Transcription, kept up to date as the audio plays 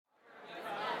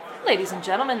Ladies and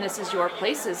gentlemen, this is Your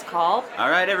Places called. All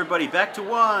right, everybody, back to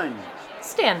one.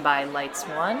 Stand by, lights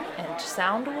one and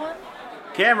sound one.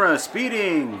 Camera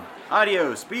speeding.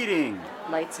 Audio speeding.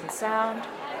 Lights and sound,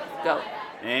 go.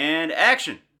 And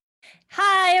action.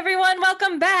 Hi, everyone.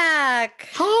 Welcome back.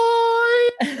 Hi.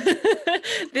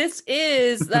 This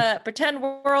is Pretend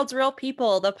World's Real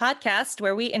People, the podcast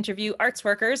where we interview arts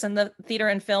workers in the theater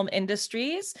and film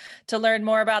industries to learn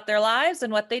more about their lives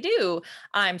and what they do.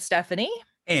 I'm Stephanie.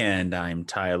 And I'm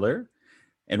Tyler.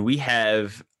 And we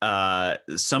have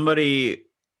somebody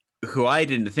who I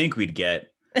didn't think we'd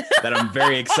get that I'm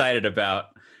very excited about.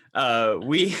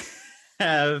 We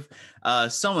have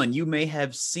someone you may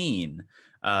have seen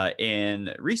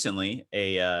in recently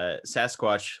a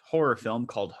Sasquatch horror film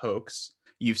called Hoax.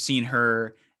 You've seen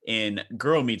her in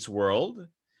Girl Meets World.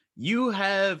 You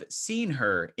have seen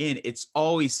her in It's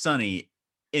Always Sunny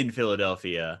in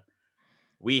Philadelphia.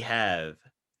 We have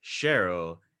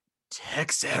Cheryl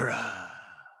Texera.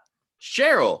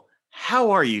 Cheryl,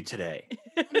 how are you today?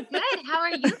 Good. How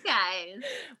are you guys?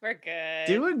 We're good.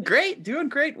 Doing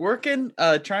great. Working,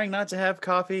 trying not to have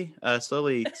coffee,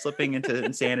 slowly slipping into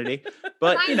insanity.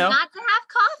 But Trying not to have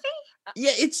coffee?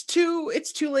 yeah, it's too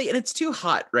late and it's too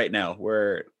hot right now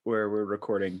where we're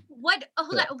recording.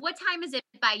 Hold on. What time is it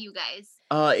by you guys?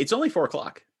 It's only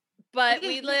 4:00. But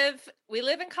we live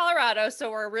in Colorado,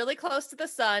 so we're really close to the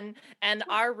sun, and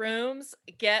our rooms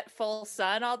get full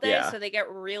sun all day, Yeah. so they get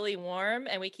really warm,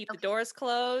 and we keep the doors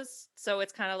closed. So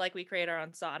it's kind of like we create our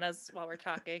own saunas while we're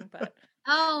talking. But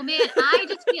Oh man, I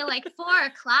just feel like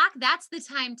 4:00. That's the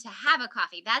time to have a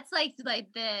coffee. That's like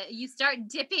you start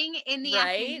dipping in the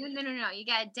Right? afternoon. No. You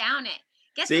gotta down it.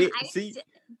 Get See, some ice.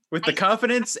 with the I-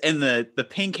 confidence and the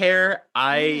pink hair,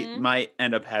 I Mhm. might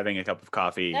end up having a cup of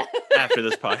coffee after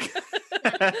this podcast.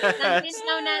 Dunkin'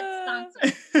 Donuts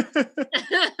sponsor.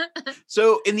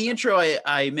 So in the intro,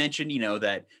 I mentioned,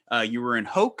 that you were in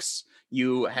Hoax.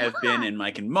 You have been in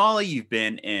Mike and Molly. You've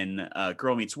been in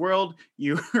Girl Meets World.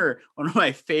 You were one of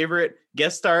my favorite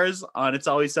guest stars on It's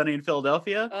Always Sunny in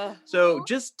Philadelphia. Ugh, So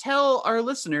just tell our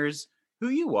listeners who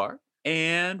you are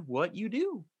and what you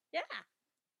do. yeah.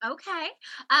 Okay.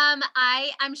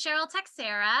 I'm Cheryl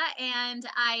Texera, and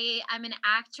I'm an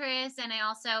actress, and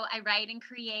I write and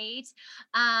create.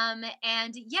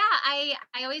 And yeah, I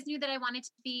always knew that I wanted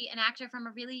to be an actor from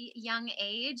a really young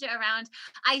age. Around,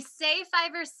 I say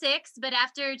 5 or 6, but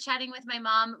after chatting with my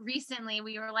mom recently,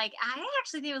 we were like, I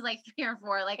actually think it was like 3 or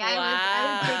 4. Like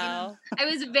Wow. I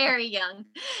was very young,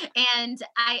 and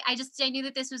I knew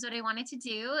that this was what I wanted to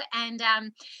do, and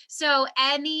so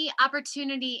any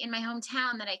opportunity in my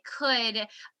hometown that I could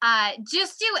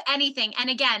just do anything. And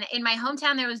again, in my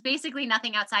hometown, there was basically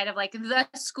nothing outside of like the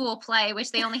school play,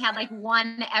 which they only had like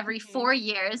one every 4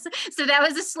 years. So that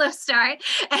was a slow start.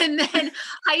 And then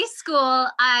high school,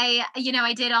 I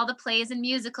did all the plays and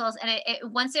musicals. And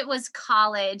once it was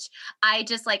college, I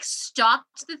just like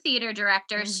stalked the theater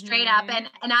director straight up. And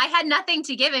I had nothing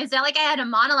to give him. It's not like I had a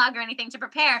monologue or anything to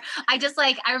prepare. I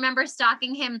remember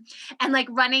stalking him and like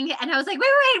running, and I was like, wait.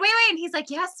 And he's like,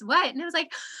 yes, what? And I was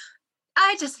like,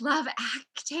 I just love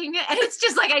acting. And it's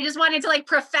just like, I just wanted to like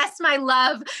profess my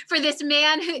love for this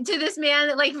man,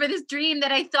 like for this dream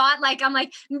that I thought, like, I'm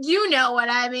like, you know what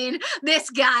I mean? This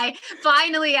guy,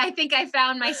 finally, I think I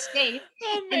found my space.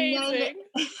 Amazing.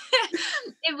 And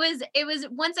then it was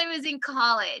once I was in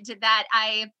college that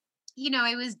I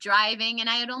was driving, and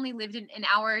I had only lived an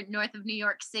hour north of New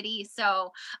York City.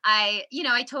 So I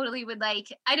totally would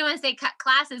like, I don't want to say cut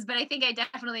classes, but I think I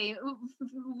definitely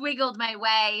wiggled my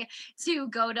way to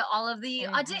go to all of the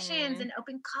auditions and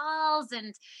open calls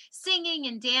and singing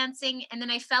and dancing. And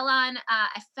then I fell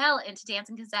into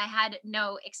dancing because I had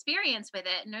no experience with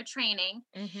it, no training.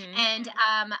 And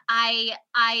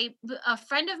a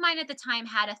friend of mine at the time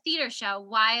had a theater show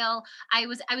while I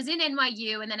was in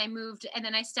NYU, and then I moved, and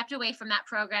then I stepped away from that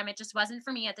program. It just wasn't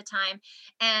for me at the time.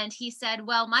 And he said,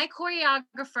 well, my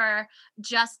choreographer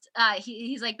just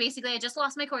he's like, basically, I just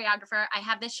lost my choreographer. I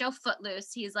have this show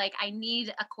Footloose. He's like, I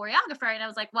need a choreographer. And I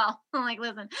was like, well, I'm like,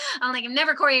 listen, I've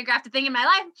never choreographed a thing in my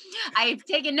life. I've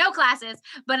taken no classes,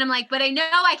 but I'm like, but I know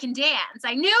I can dance.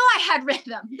 I knew I had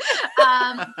rhythm.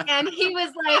 And he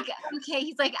was like, okay,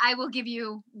 he's like, I will give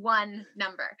you one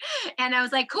number. And I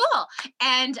was like, cool.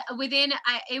 And within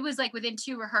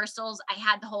 2 rehearsals, I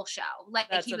had the whole show. Like,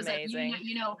 That's he was amazing. like,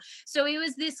 so it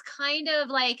was this kind of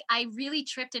like, I really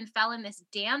tripped and fell in this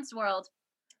dance world.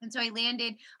 And so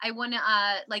I won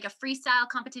like a freestyle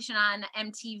competition on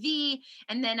MTV.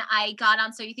 And then I got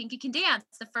on So You Think You Can Dance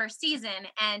the first season.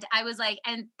 And I was like,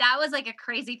 and that was like a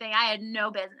crazy thing. I had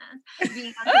no business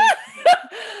being on So You Think You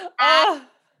Can Dance. Oh,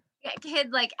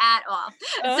 kid like at all.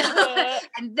 Uh-huh. So,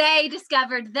 and they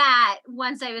discovered that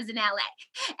once I was in LA.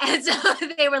 And so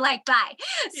they were like, bye.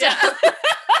 So, Yeah.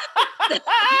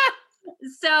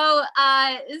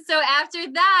 so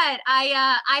after that,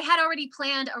 I had already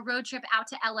planned a road trip out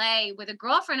to LA with a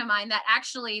girlfriend of mine that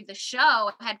actually the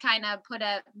show had kind of put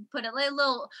a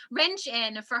little wrench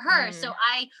in for her. So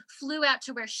I flew out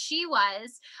to where she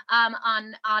was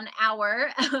on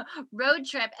our road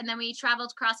trip, and then we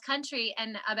traveled cross country.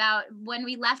 And about when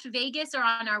we left Vegas or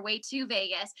on our way to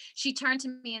Vegas, she turned to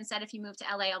me and said, "If you move to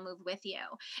LA, I'll move with you."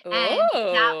 And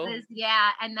that Ooh. was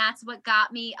and that's what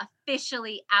got me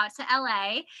officially out to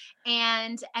LA.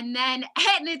 And then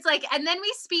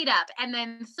we speed up, and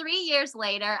then 3 years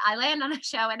later I land on a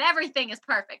show and everything is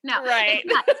perfect. No, Right.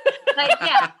 it's not.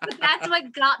 But that's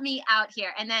what got me out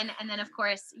here. And then of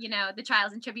course, the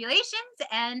trials and tribulations,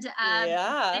 and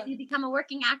Yeah. then you become a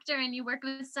working actor and you work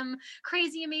with some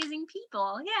crazy amazing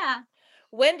people. Yeah.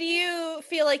 When do you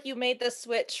feel like you made the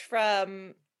switch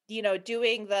from,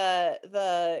 doing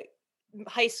the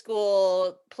high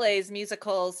school plays,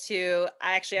 musicals to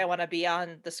I want to be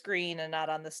on the screen and not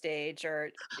on the stage?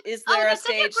 Or is there a That's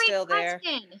such a stage great still there?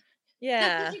 question. That's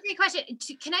Yeah. such a great question.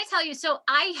 Can I tell you? So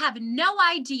I have no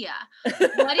idea what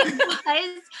it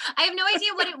was. I have no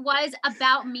idea what it was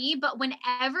about me, but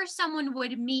whenever someone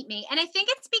would meet me, and I think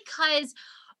it's because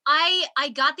I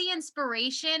got the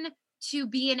inspiration to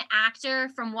be an actor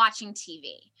from watching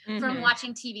TV, from Mhm.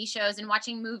 watching TV shows and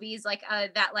watching movies like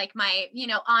that, like my,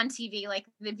 on TV, like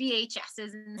the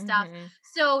VHSs and stuff. Mhm.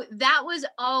 So that was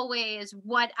always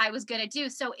what I was going to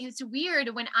do. So it's weird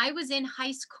when I was in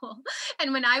high school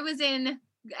and when I was in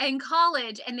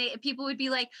college, and people would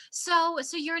be like, so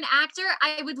you're an actor?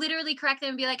 I would literally correct them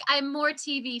and be like, I'm more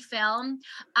TV film.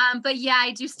 But yeah,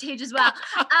 I do stage as well.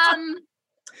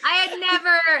 I had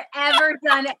never ever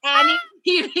done any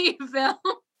TV film.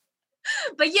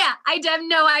 But yeah, I have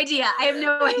no idea. I have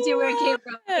no idea where it came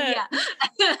from. But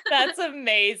yeah. That's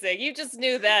amazing. You just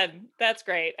knew then. That's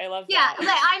great. I love Yeah, that.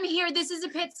 like, I'm here. This is a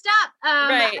pit stop.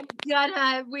 Right.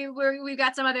 We've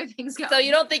got some other things going. So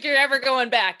you don't think you're ever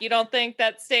going back? You don't think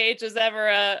that stage is ever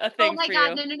a thing Oh my for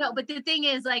God, you? no. But the thing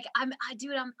is, like, I'm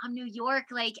New York,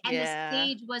 like, and Yeah. the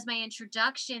stage was my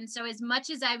introduction. So as much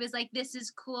as I was like, this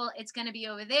is cool, it's gonna be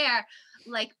over there,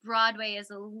 like Broadway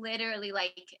is literally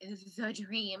like the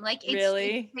dream. Like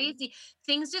Really? it's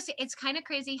crazy. It's kind of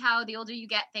crazy how the older you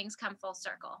get, things come full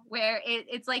circle. Where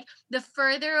it's like the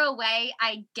further away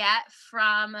I get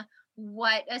from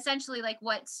what essentially like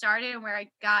what started and where I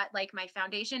got like my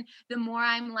foundation, the more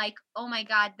I'm like, oh my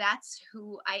God, that's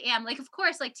who I am. Like, of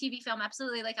course, like TV film,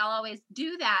 absolutely. Like I'll always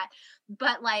do that.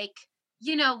 But like,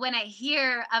 when I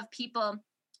hear of people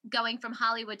going from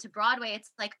Hollywood to Broadway, it's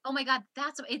like, oh my God,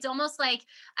 it's almost like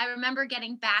I remember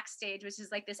getting Backstage, which is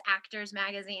like this actors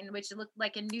magazine, which looked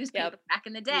like a newspaper back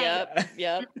in the day.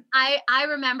 Yep. I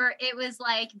remember it was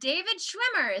like David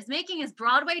Schwimmer is making his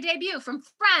Broadway debut from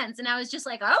Friends. And I was just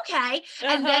like, okay.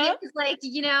 And then it was like,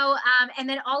 and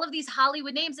then all of these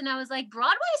Hollywood names. And I was like,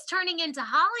 Broadway's turning into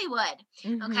Hollywood.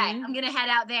 Okay, I'm going to head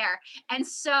out there. And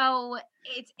so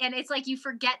it's like you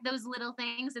forget those little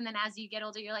things. And then as you get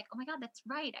older, you're like, oh my God, that's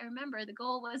right. I remember the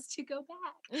goal was to go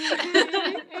back.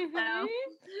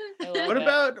 So,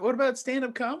 What about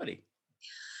stand-up comedy?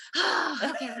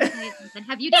 Okay, let me tell you something.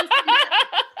 Have you done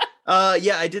stand-up?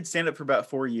 Yeah, I did stand up for about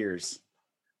 4 years.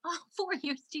 Oh, 4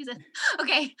 years, Jesus.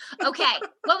 Okay.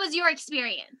 What was your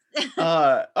experience?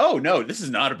 Oh no, this is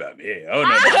not about me. Oh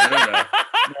no.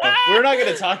 No, we're not going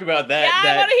to talk about that.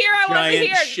 Yeah, I want to hear. giant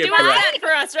Do a shipwreck. set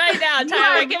for us right now,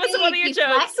 Tyler. Give us one of your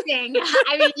jokes. I mean,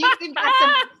 you've got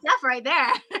some stuff right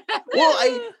there.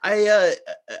 Well,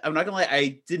 I'm not gonna lie.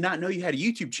 I did not know you had a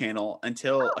YouTube channel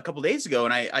until a couple days ago,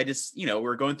 and I just, we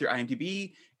were going through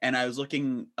IMDb, and I was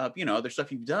looking up, other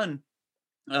stuff you've done,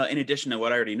 in addition to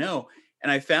what I already know,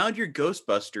 and I found your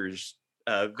Ghostbusters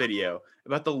video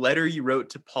about the letter you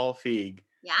wrote to Paul Feig.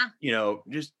 Yeah.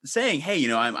 Just saying, hey,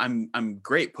 I'm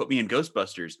great. Put me in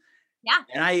Ghostbusters. Yeah.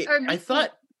 And I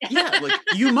thought, yeah, like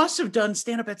you must have done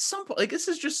stand up at some point. Like this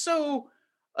is just so.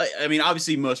 I mean,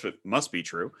 obviously, most of it must be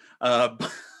true. Oh,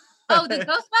 the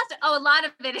Ghostbusters. Oh, a lot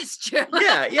of it is true.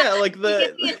 Yeah, like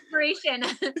the inspiration.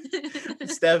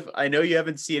 Steph, I know you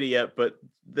haven't seen it yet, but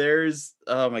there's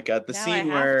oh my God, the scene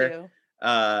where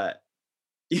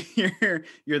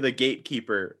you're the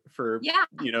gatekeeper for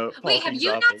Paul Wait, have Feig's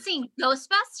you office. not seen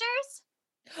Ghostbusters?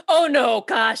 Oh no,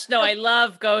 gosh, no! I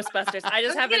love Ghostbusters. I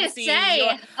just haven't seen.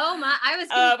 Oh my! I was.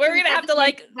 We're gonna have to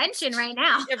like mention right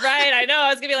now. Right, I know. I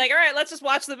was gonna be like, all right, let's just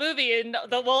watch the movie and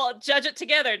we'll judge it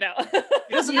together. No,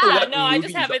 He doesn't know what no, I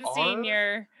just movies haven't are. seen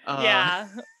your.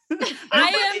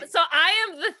 I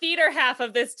am the theater half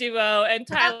of this duo, and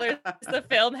Tyler's the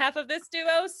film half of this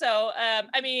duo. So,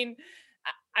 I mean,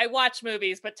 I watch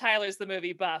movies, but Tyler's the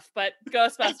movie buff. But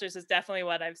Ghostbusters is definitely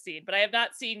what I've seen. But I have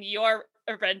not seen your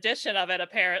rendition of it,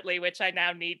 apparently, which I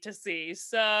now need to see.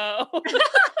 So.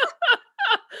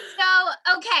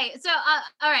 Okay. So,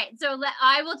 all right. So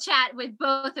I will chat with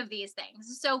both of these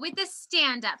things. So with the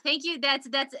stand-up, thank you.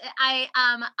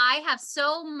 I have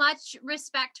so much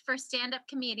respect for stand-up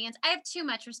comedians. I have too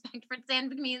much respect for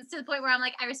stand-up comedians to the point where I'm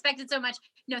like, I respect it so much.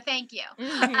 No, thank you.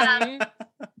 Mhm.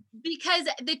 Because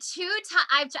the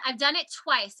I've done it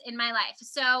twice in my life.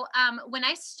 So when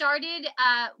I started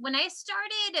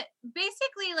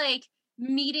basically like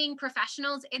meeting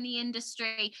professionals in the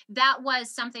industry, that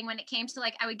was something. When it came to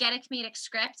like, I would get a comedic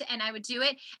script and I would do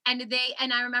it,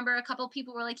 and I remember a couple of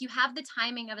people were like, you have the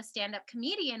timing of a stand-up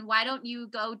comedian, why don't you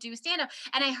go do stand-up?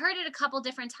 And I heard it a couple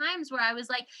different times where I was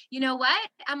like, you know what,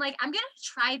 I'm like, I'm gonna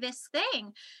try this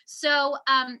thing. So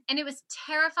and it was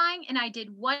terrifying, and I did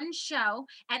one show,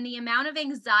 and the amount of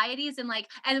anxieties and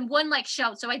one like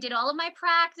show, so I did all of my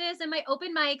practice and my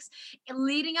open mics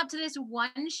leading up to this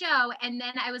one show, and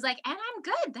then I was like, and I'm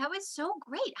good, that was so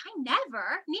great, I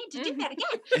never need to do that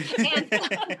again.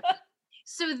 And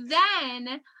so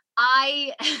then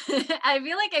I I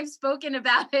feel like I've spoken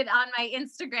about it on my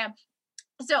Instagram.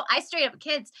 So I straight up,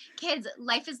 kids,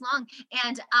 life is long.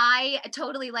 And I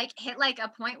totally like hit like a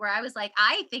point where I was like,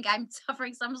 I think I'm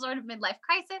suffering some sort of midlife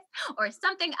crisis or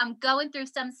something. I'm going through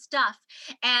some stuff.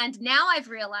 And now I've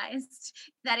realized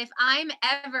that if I'm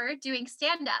ever doing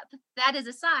stand up, that is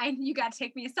a sign. You got to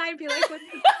take me aside and be like,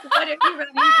 what are you running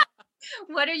from?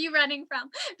 What are you running from?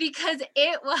 Because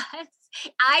it was,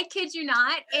 I kid you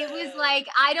not, it was like,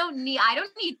 I don't need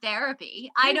therapy.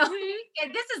 I don't,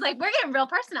 this is like, we're getting real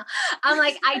personal. I'm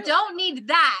like, I don't need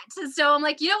that. So I'm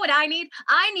like, you know what I need?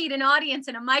 I need an audience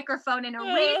and a microphone and a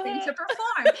reason to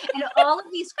perform and all of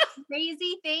these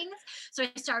crazy things. So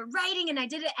I started writing and I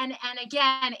did it. And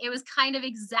again, it was kind of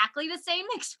exactly the same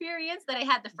experience that I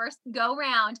had the first go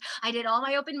round. I did all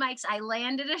my open mics. I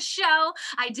landed a show.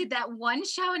 I did that one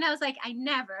show and I was like, I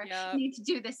never need to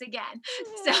do this again.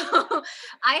 So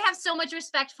I have so much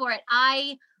respect for it.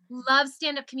 I love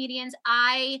stand-up comedians.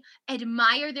 I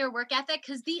admire their work ethic,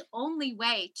 because the only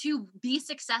way to be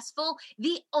successful,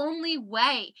 the only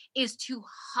way is to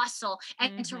hustle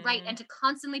and to write and to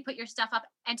constantly put your stuff up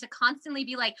and to constantly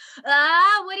be like,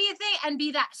 what do you think? And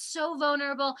be that so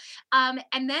vulnerable. And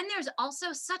then there's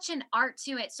also such an art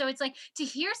to it. So it's like, to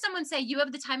hear someone say you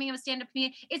have the timing of a stand-up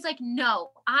comedian, it's like,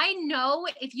 no, I know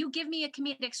if you give me a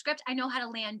comedic script, I know how to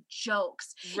land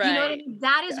jokes. Right. You know what I mean?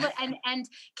 That is what, and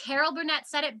Carol Burnett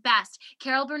said it best.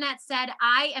 Carol Burnett said,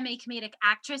 I am a comedic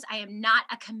actress. I am not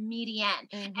a comedian.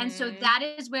 And so that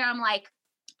is where I'm like,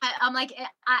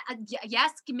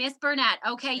 yes, Miss Burnett.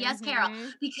 Okay. Yes, Carol,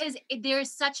 because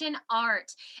there's such an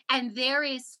art and there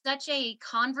is such a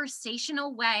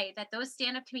conversational way that those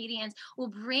stand-up comedians will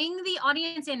bring the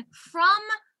audience in from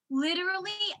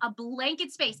literally a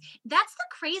blanket space. That's the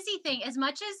crazy thing. As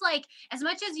much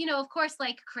as, you know, of course,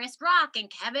 like Chris Rock and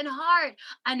Kevin Hart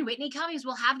and Whitney Cummings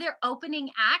will have their opening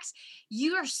acts,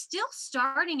 you are still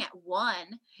starting at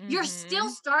one. You're still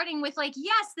starting with like,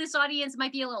 yes, this audience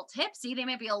might be a little tipsy. They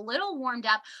might be a little warmed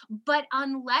up, but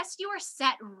unless your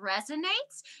set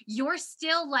resonates, you're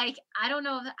still like, I don't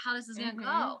know how this is going to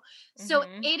go. So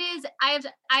it is, I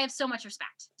have so much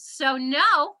respect. So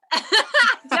no,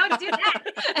 don't do that.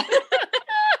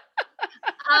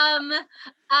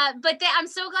 I'm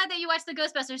so glad that you watched the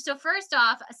Ghostbusters. So first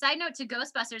off, a side note to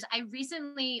Ghostbusters, I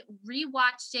recently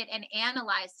rewatched it and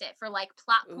analyzed it for like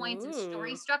plot points and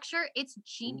story structure. It's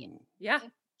genius. Yeah.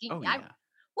 Oh, yeah.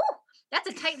 That's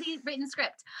a tightly written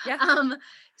script. Yeah.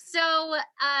 So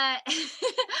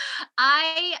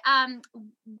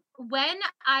when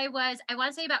I want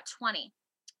to say about 20,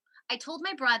 I told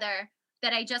my brother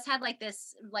that I just had like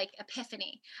this like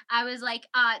epiphany. I was like,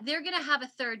 they're gonna have a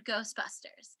third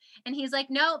Ghostbusters. And he's like,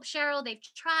 nope, Cheryl, they've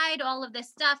tried all of this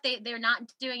stuff. They're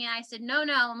not doing it. I said, no.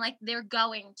 I'm like, they're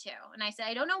going to. And I said,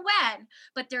 I don't know when,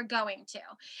 but they're going to.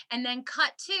 And then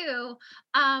cut to,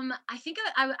 I think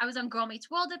I was on Girl Meets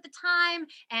World at the time.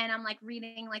 And I'm like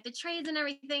reading like the trades and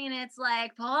everything. And it's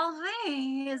like, Paul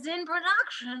Feig is in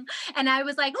production. And I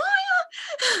was like, oh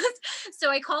yeah. So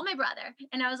I called my brother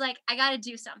and I was like, I got to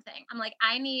do something. I'm like,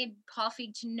 like, I need Paul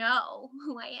Feig to know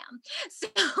who I am.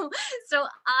 So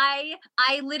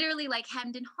I literally like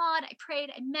hemmed and hawed, I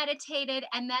prayed, I meditated,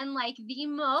 and then like the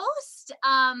most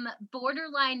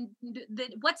borderline,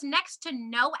 what's next to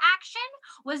no action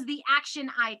was the action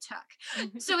I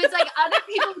took. So it's like other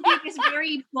people do this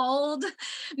very bold,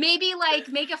 maybe like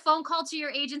make a phone call to your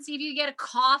agency if you get a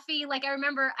coffee. Like I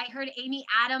remember I heard Amy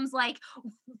Adams like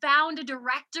found a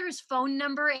director's phone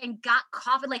number and got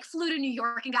coffee, like flew to New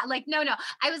York and got like, no.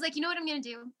 I was like, you know what I'm going to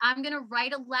do? I'm going to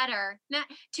write a letter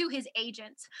to his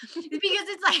agents because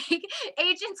it's like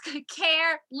agents could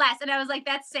care less. And I was like,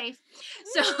 that's safe.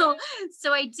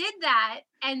 So I did that.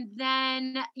 And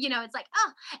then, it's like,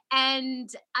 and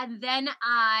then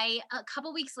I, a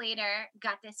couple weeks later,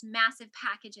 got this massive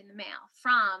package in the mail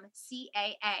from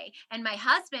CAA. And my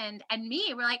husband and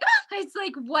me were like, it's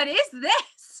like, what is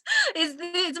this?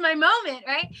 It's my moment,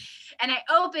 right? And I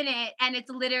open it and it's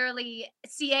literally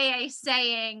CAA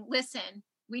saying, listen,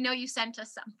 we know you sent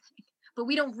us something, but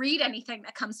we don't read anything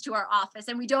that comes to our office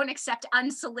and we don't accept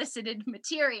unsolicited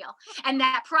material. And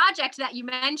that project that you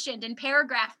mentioned in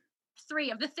paragraph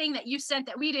 3 of the thing that you sent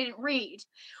that we didn't read,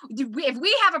 if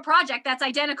we have a project that's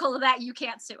identical to that, you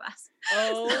can't sue us.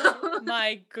 Oh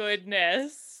my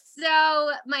goodness.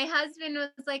 So my husband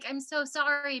was like, I'm so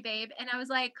sorry, babe. And I was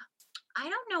like, I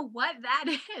don't know what that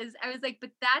is. I was like,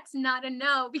 but that's not a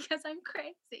no because I'm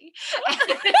crazy.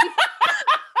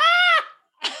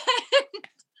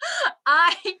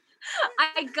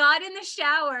 I got in the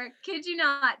shower, kid you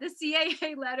not, the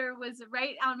CAA letter was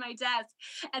right on my desk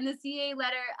and the CAA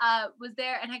letter was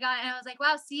there and I got it and I was like,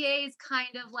 wow, CAA is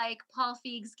kind of like Paul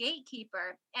Feig's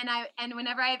gatekeeper. And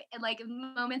whenever I have like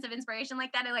moments of inspiration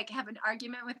like that, I like have an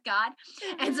argument with God.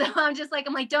 And so I'm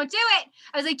like, don't do it.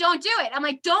 I was like, don't do it. I'm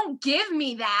like, don't give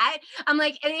me that. I'm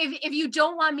like, if you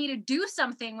don't want me to do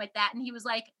something with that. And he was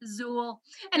like, Zool.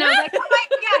 And I was like, oh my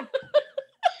God.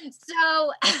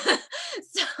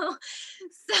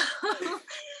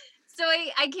 So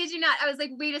I kid you not, I was like,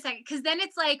 wait a second, because then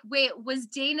it's like, wait, was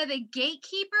Dana the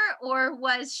gatekeeper or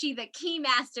was she the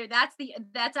keymaster?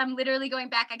 That's I'm literally going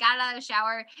back. I got out of the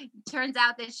shower. Turns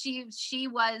out that she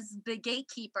was the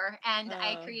gatekeeper, and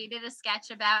I created a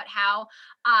sketch about how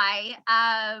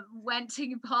I went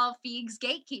to Paul Feig's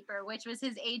gatekeeper, which was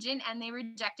his agent, and they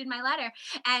rejected my letter.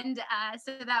 And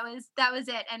so that was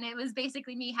it. And it was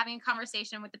basically me having a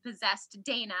conversation with the possessed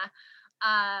Dana.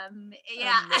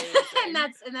 Yeah. and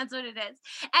that's what it is.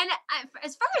 And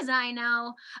as far as I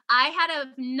know, I had a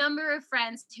number of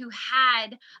friends who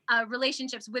had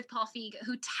relationships with Paul Feig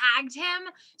who tagged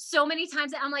him so many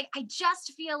times that I'm like, I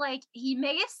just feel like he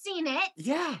may have seen it.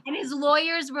 Yeah. And his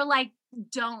lawyers were like, we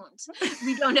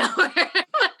don't know her.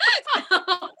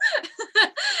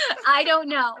 I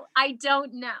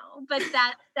don't know, but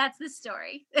that's the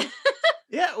story.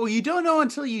 Yeah, well, you don't know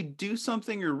until you do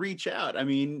something or reach out. I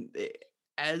mean,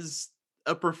 as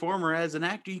a performer, as an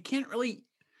actor, you can't really.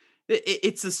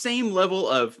 It's the same level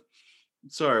of,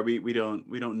 sorry, we don't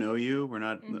know you. We're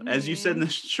not, as you said in the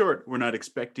short, we're not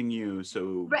expecting you,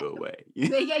 so right. Go away.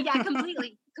 Yeah,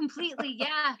 completely,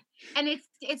 yeah. And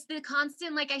it's the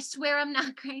constant, like, I swear I'm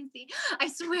not crazy. I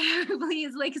swear,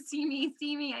 please, like, see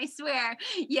me, I swear.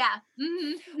 Yeah.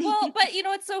 Mm-hmm. Well, but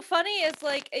what's so funny is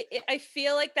like, I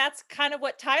feel like that's kind of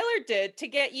what Tyler did to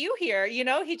get you here.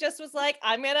 He just was like,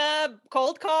 I'm gonna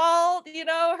cold call,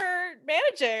 her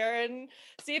manager and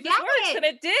see if it works. And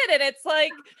it did. And it's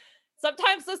like,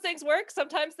 sometimes those things work,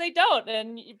 sometimes they don't.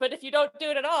 But if you don't do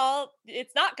it at all,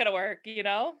 it's not gonna work,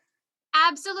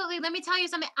 Absolutely. Let me tell you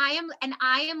something. I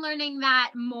am learning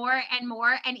that more and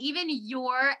more. And even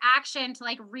your action to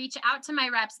like reach out to my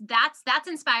reps, that's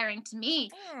inspiring to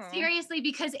me. Seriously,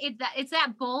 because it's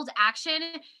that bold action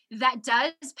that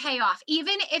does pay off.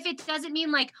 Even if it doesn't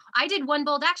mean like I did one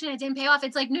bold action, it didn't pay off.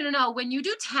 It's like, no. When you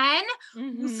do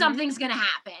 10, something's gonna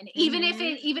happen. Even if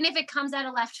it comes out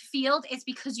of left field, it's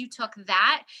because you took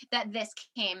that this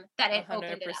came, that it 100%.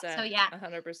 Opened it up. So yeah.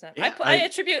 100%. Yeah, I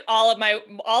attribute all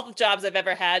the jobs I've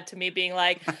ever had to me being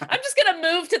like, I'm just gonna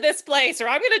move to this place or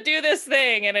I'm gonna do this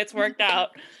thing, and it's worked out.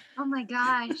 Oh my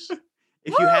gosh.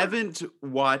 If you haven't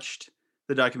watched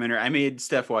the documentary, I made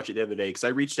Steph watch it the other day because I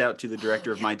reached out to the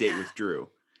director of My Date with Drew.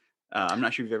 I'm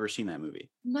not sure if you've ever seen that movie.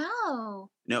 No,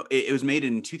 it was made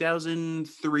in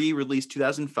 2003, released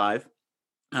 2005,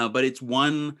 but it's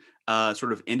one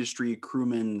sort of industry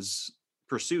crewman's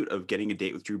pursuit of getting a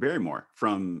date with Drew Barrymore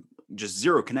from just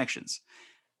zero connections.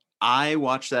 I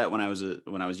watched that when I was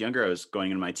younger. I was going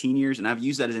into my teen years, and I've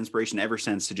used that as inspiration ever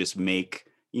since to just make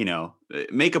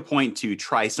a point to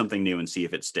try something new and see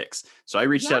if it sticks. So I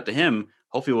reached out to him.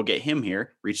 Hopefully we'll get him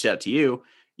here. Reached out to you.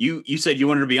 you said you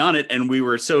wanted to be on it, and we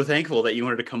were so thankful that you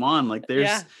wanted to come on. Like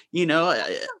there's, Yeah.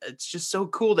 it's just so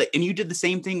cool and you did the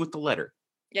same thing with the letter.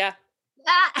 Yeah.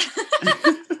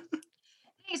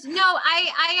 Thanks. No,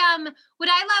 I what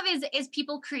I love is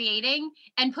people creating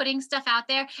and putting stuff out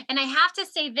there. And I have to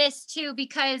say this too,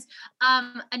 because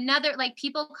another, like,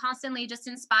 people constantly just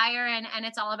inspire, and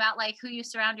it's all about like who you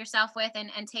surround yourself with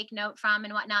and take note from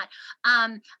and whatnot.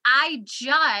 I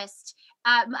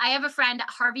have a friend,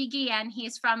 Harvey Guillen.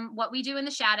 He's from What We Do in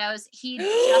the Shadows. He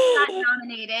just got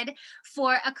nominated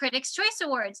for a Critics' Choice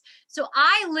Awards. So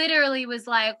I literally was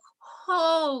like,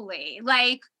 holy,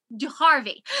 like,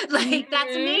 Harvey, like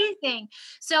that's amazing.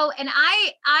 So, and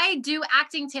I do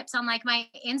acting tips on like my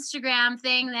Instagram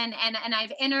thing, and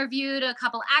I've interviewed a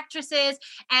couple actresses,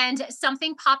 and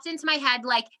something popped into my head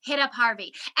like, hit up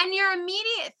Harvey, and your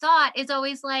immediate thought is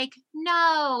always like,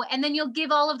 no, and then you'll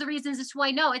give all of the reasons as to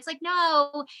why no. It's like,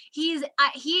 no, he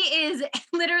is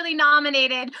literally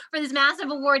nominated for this massive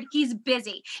award. He's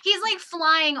busy. He's like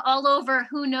flying all over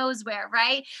who knows where,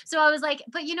 right? So I was like,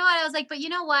 but you know what? I was like, but you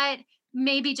know what?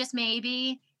 Maybe, just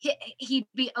maybe, he'd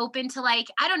be open to like,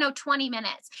 I don't know, 20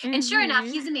 minutes. And sure enough,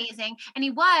 he's amazing. And he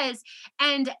was,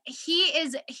 and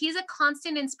he's a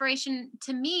constant inspiration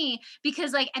to me,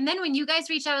 because like, and then when you guys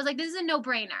reached out, I was like, this is a no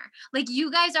brainer. Like, you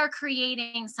guys are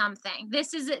creating something.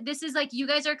 This is like, you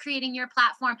guys are creating your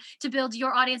platform to build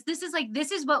your audience. This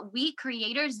is what we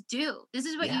creators do. This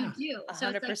is what you do.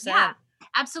 So 100%. it's like, yeah,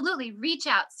 absolutely. Reach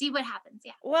out, see what happens.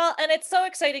 Yeah. Well, and it's so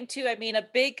exciting too. I mean, a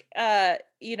big,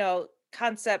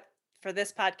 concept for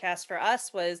this podcast for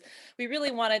us was we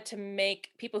really wanted to make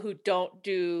people who don't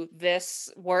do this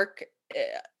work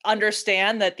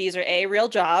understand that these are real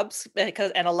jobs,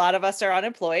 and a lot of us are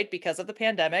unemployed because of the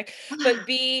pandemic, but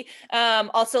B,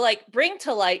 also like bring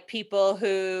to light people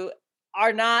who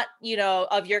are not,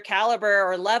 of your caliber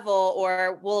or level,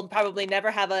 or will probably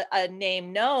never have a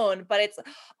name known. But it's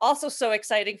also so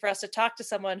exciting for us to talk to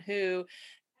someone who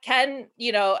can,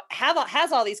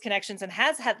 has all these connections and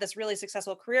has had this really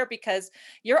successful career, because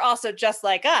you're also just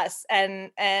like us.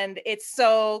 And it's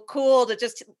so cool to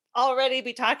just already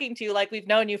be talking to you like we've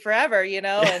known you forever, and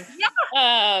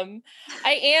I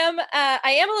am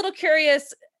a little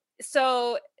curious.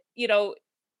 So,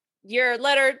 your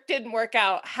letter didn't work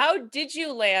out. How did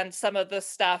you land some of the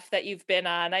stuff that you've been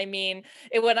on? I mean,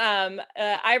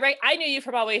 I knew you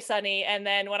from Always Sunny, and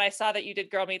then when I saw that you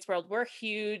did Girl Meets World, we're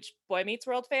huge Boy Meets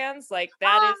World fans. Like,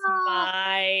 that is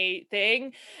my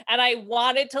thing. And I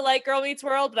wanted to like Girl Meets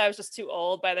World, but I was just too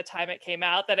old by the time it came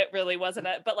out that it really wasn't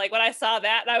but like when I saw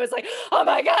that, and I was like, oh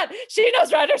my God, she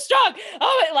knows Ryder Strong.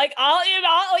 Oh, like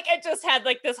it just had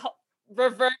like this whole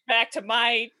revert back to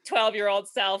my 12-year-old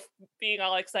self being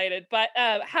all excited. But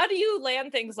how do you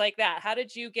land things like that? How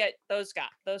did you get those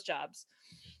jobs?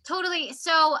 Totally.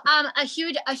 So a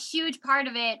huge part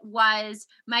of it was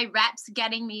my reps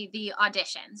getting me the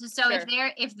auditions. So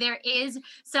Sure. if there is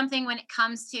something when it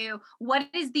comes to what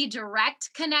is the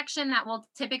direct connection that will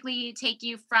typically take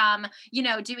you from,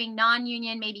 doing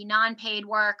non-union, maybe non-paid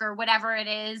work or whatever it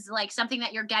is, like something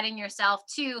that you're getting yourself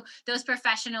to those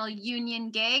professional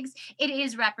union gigs, it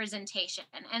is representation.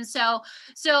 And so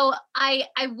I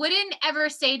wouldn't ever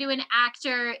say to an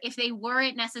actor, if they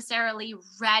weren't necessarily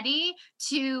ready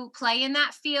to play in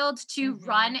that field, to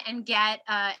run and get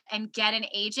an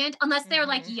agent, unless they're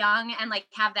like young and like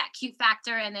have that cute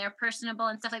factor and they're personable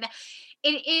and stuff like that.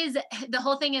 It is, the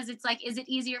whole thing is, it's like, is it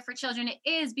easier for children? It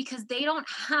is, because they don't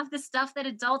have the stuff that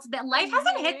life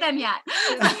hasn't hit them yet.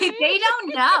 Like, they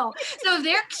don't know. So if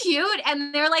they're cute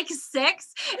and they're like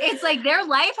 6, it's like their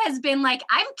life has been like,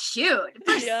 I'm cute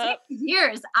for 6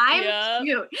 years. I'm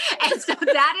cute. And so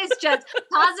that is just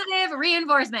positive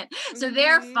reinforcement. So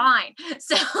they're fine.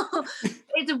 So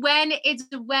it's when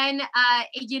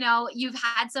you've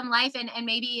had some life and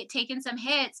maybe taken some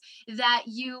hits that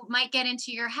you might get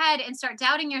into your head and start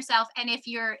doubting yourself. And if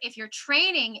your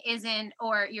training isn't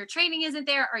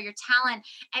there, or your talent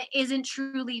isn't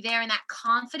truly there, and that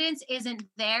confidence isn't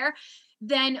there,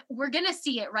 then we're going to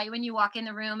see it right when you walk in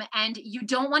the room. And you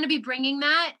don't want to be bringing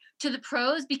that to the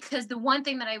pros, because the one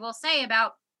thing that I will say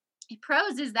about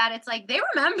pros is that it's like they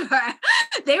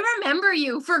remember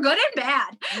you for good and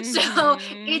bad. So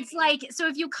it's like, so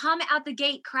if you come out the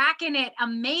gate cracking it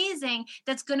amazing,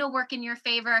 that's going to work in your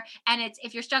favor. And it's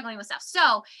if you're struggling with stuff.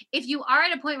 So if you are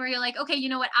at a point where you're like, okay, you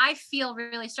know what, I feel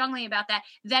really strongly about that,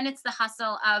 then it's the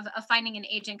hustle of finding an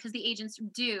agent, because the agents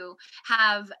do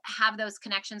have those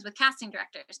connections with casting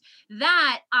directors.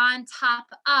 That on top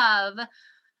of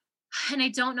and I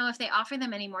don't know if they offer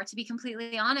them anymore, to be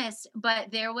completely honest,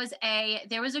 but there was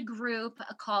a group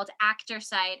called Actor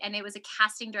Site, and it was a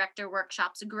casting director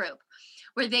workshops group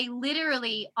where they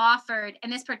literally offered,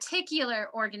 and this particular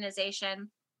organization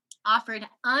offered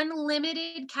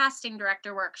unlimited casting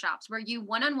director workshops where you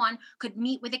one-on-one could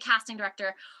meet with a casting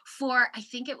director for, I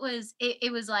think it was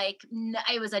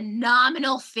a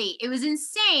nominal fee. It was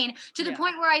insane, to the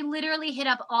point where I literally hit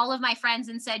up all of my friends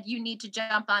and said, you need to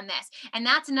jump on this. And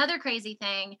that's another crazy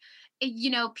thing.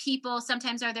 People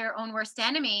sometimes are their own worst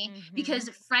enemy, because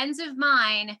friends of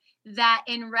mine that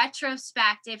in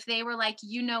retrospect, if they were like,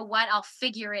 you know what, I'll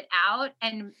figure it out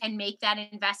and make that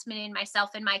investment in myself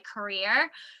and my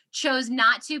career, chose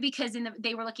not to, because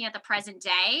they were looking at the present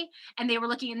day, and they were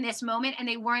looking in this moment, and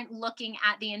they weren't looking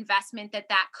at the investment that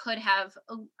could have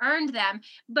earned them.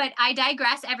 But I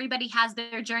digress. Everybody has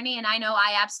their journey, and I know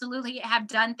I absolutely have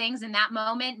done things in that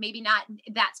moment, maybe not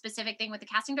that specific thing with the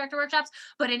casting director workshops,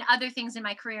 but in other things in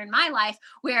my career, in my life,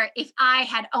 where if I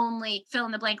had only fill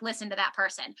in the blank, listened to that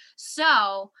person.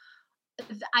 So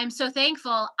I'm so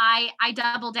thankful. I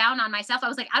doubled down on myself. I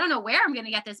was like, I don't know where I'm going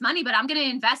to get this money, but I'm going to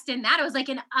invest in that. It was like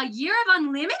a year of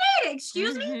unlimited,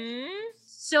 excuse me.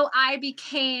 So I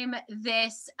became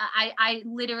this, I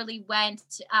literally went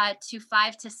to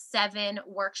 5 to 7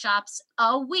 workshops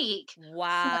a week.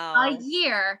 Wow. For a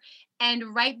year.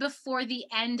 And right before the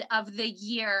end of the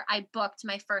year, I booked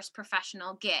my first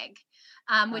professional gig,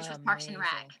 which was Parks and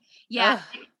Rec. Yeah.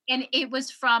 And it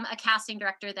was from a casting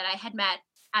director that I had met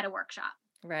at a workshop.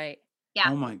 Right. Yeah.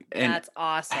 Oh my, and That's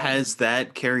awesome. has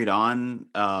that carried on,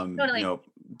 Totally.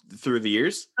 through the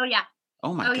years? Oh yeah.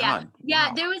 Oh my God. Yeah.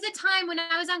 Wow. There was a time when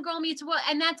I was on Girl Meets World,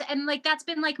 and that's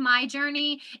been like my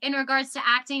journey in regards to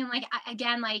acting. Like,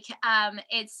 again, like, I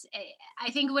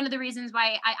think one of the reasons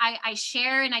why I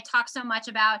share and I talk so much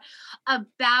about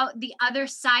the other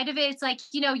side of it. It's like,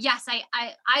 yes,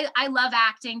 I love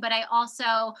acting, but I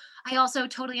also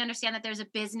totally understand that there's a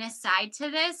business side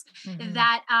to this,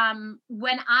 that,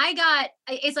 when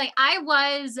it's like, I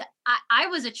was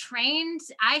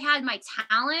I had my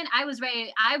talent. I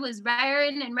was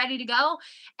raring and ready to go.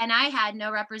 And I had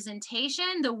no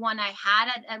representation. The one I had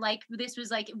this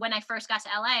was like when I first got to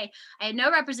LA, I had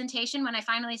no representation. When I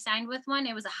finally signed with one,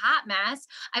 it was a hot mess.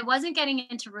 I wasn't getting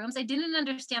into rooms. I didn't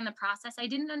understand the process. I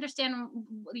didn't understand,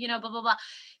 blah, blah, blah.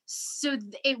 So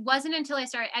it wasn't until I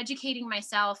started educating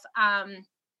myself,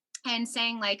 and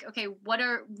saying like, okay, what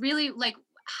are really like,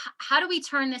 how do we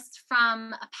turn this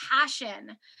from a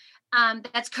passion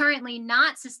that's currently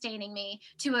not sustaining me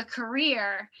to a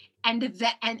career and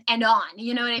on,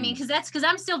 you know what I mean? Because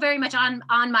I'm still very much on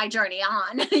my journey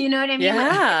on, you know what I mean?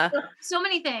 Yeah. Like, so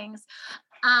many things.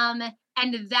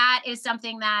 And that is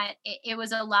something that it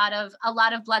was a lot of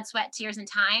blood, sweat, tears, and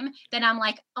time that I'm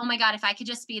like, oh my God, if I could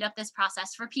just speed up this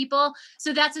process for people.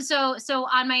 So so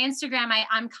on my Instagram,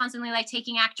 I'm constantly like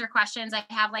taking actor questions. I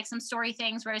have like some story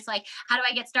things where it's like, how do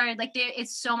I get started? Like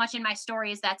it's so much in my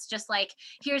stories that's just like,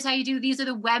 here's how you do, these are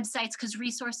the websites, because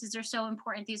resources are so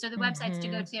important. These are the websites to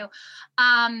go to.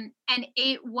 And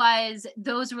it was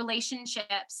those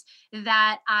relationships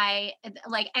that I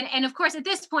like, and of course at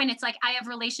this point, it's like I have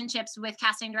relationships with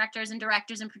casting directors and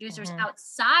producers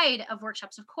outside of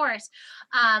workshops, of course.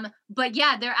 But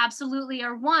yeah, there absolutely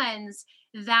are ones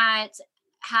that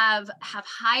have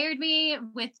hired me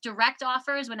with direct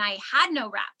offers when I had no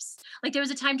reps. Like there was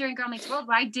a time during Girl Meets World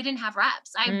where I didn't have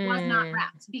reps. I was not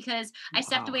repped because I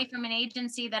stepped away from an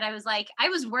agency that I was like, I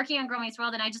was working on Girl Meets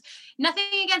World, and nothing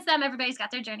against them. Everybody's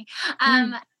got their journey.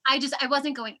 I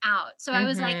wasn't going out. So I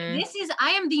was like,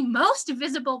 I am the most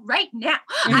visible right now.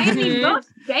 I am the most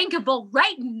bankable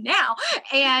right now.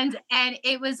 And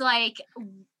it was like,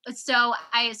 so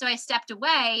I stepped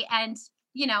away, and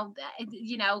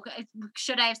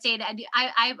should I have stayed?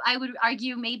 I would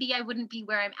argue maybe I wouldn't be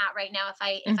where I'm at right now if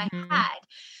I had.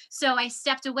 So I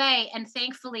stepped away, and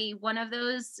thankfully one of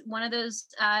those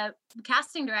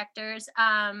casting directors,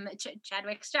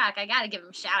 Chadwick Strack, I gotta give him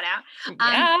a shout out.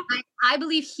 I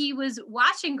believe he was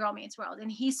watching Girl Meets World,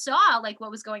 and he saw like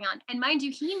what was going on. And mind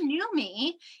you, he knew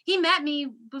me. He met me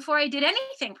before I did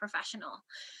anything professional.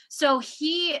 So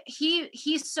he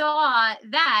saw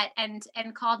that and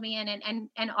called me in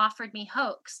and offered me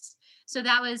Hoax. So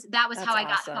that was how I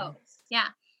got Hoax. Yeah.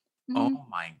 Oh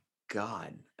my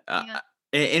God.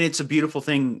 And it's a beautiful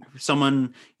thing.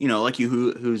 Someone, like you,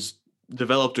 who's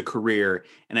developed a career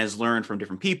and has learned from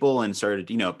different people and started,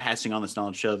 passing on this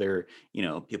knowledge to other,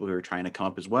 people who are trying to come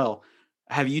up as well.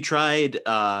 have you tried,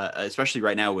 especially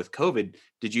right now with COVID,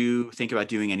 did you think about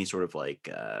doing any sort of like,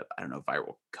 I don't know,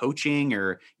 viral coaching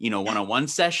or, one-on-one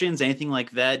sessions, anything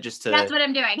like that? Just to. That's what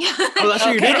I'm doing. Oh, that's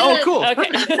what you're doing. Oh, cool.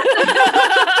 Okay.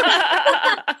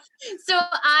 So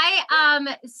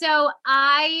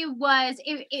I was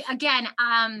again.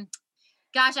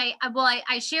 Gosh,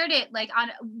 I shared it like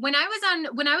when I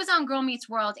was on Girl Meets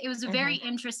World. It was a very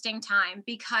interesting time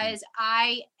because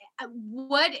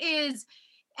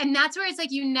and that's where it's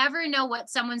like you never know what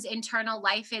someone's internal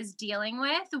life is dealing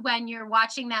with when you're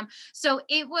watching them. So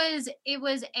it was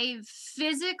a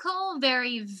physical,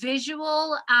 very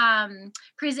visual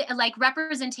like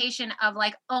representation of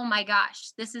like, oh my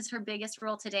gosh, this is her biggest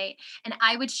role to date. And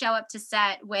I would show up to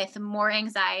set with more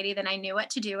anxiety than I knew what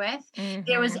to do with.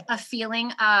 There was a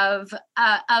feeling of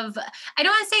I don't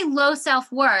want to say low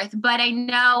self-worth, but I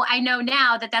know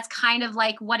now that that's kind of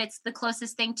like what it's the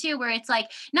closest thing to, where it's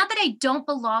like, not that I don't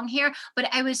belong here, but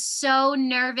I was so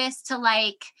nervous to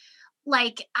like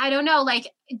I don't know,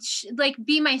 like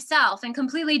be myself and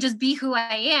completely just be who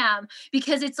I am,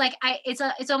 because it's like it's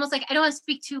almost like I don't want to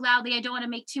speak too loudly, I don't want to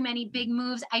make too many big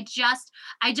moves, I just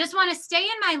want to stay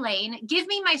in my lane, give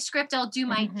me my script, I'll do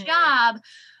my job.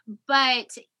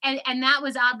 But and that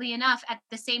was, oddly enough, at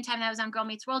the same time that I was on Girl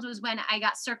Meets World was when I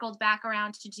got circled back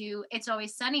around to do It's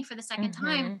Always Sunny for the second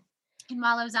time. And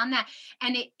while I was on that,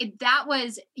 and that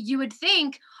was, you would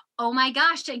think, oh my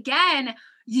gosh, again,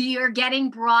 you're getting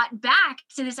brought back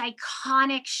to this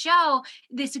iconic show,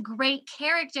 this great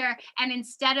character. And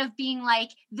instead of being like,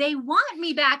 they want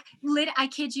me back, I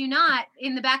kid you not,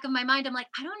 in the back of my mind, I'm like,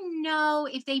 I don't know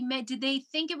if did they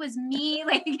think it was me?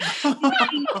 Like, It's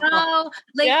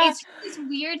this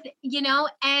weird,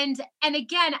 and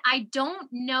again, I don't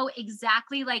know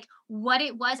exactly like what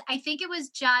it was. I think it was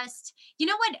just,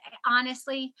 what,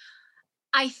 honestly,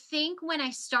 I think when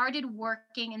I started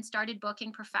working and started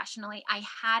booking professionally, I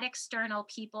had external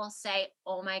people say,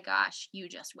 oh my gosh, you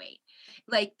just wait.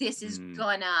 Like, this is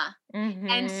gonna.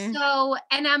 And so,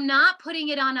 and I'm not putting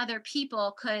it on other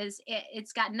people, because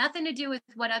it's got nothing to do with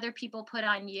what other people put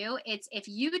on you. It's if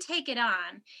you take it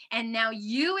on and now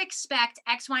you expect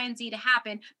X, Y, and Z to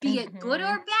happen, be it good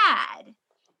or bad.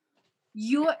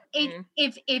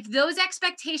 If those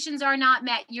expectations are not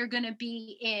met, you're going to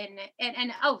be in,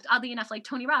 and oddly enough, like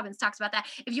Tony Robbins talks about that.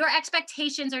 If your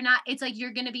expectations are not, it's like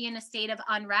you're going to be in a state of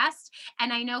unrest.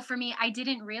 And I know for me, I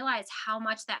didn't realize how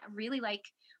much that really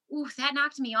that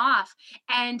knocked me off.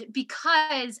 And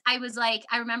because I was like,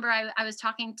 I remember I was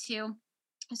talking to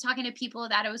people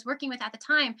that I was working with at the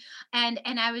time. And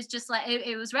I was just like,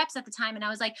 it was reps at the time. And I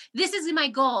was like, this is my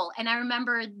goal. And I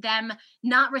remember them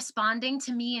not responding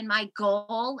to me and my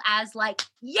goal as like,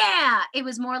 yeah, it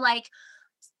was more like,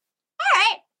 all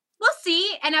right, we'll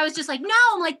see. And I was just like, no,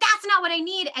 I'm like, that's not what I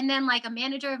need. And then like a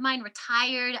manager of mine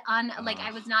retired like,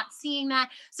 I was not seeing that.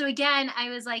 So again, I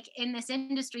was like in this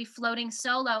industry floating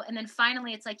solo. And then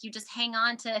finally it's like, you just hang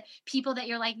on to people that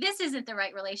you're like, this isn't the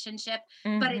right relationship,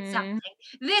 but it's something.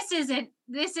 This isn't,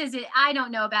 I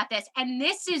don't know about this. And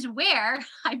this is where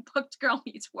I booked Girl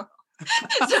Meets World.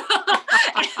 This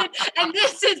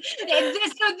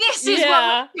is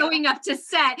what we're showing up to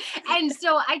set. And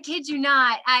so I kid you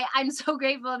not, I'm so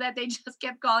grateful that they just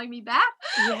kept calling me back.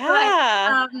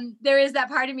 But, there is that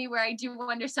part of me where I do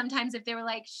wonder sometimes if they were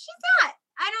like, she's not,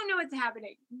 I don't know what's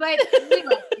happening, but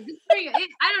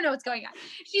I don't know what's going on.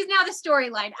 She's now the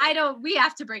storyline. We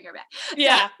have to bring her back.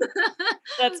 Yeah.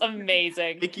 That's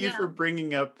amazing. Thank you for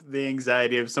bringing up the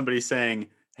anxiety of somebody saying,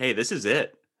 hey, this is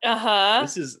it.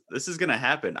 This is gonna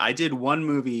happen. I did one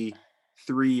movie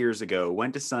 3 years ago,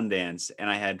 went to Sundance, and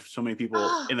I had so many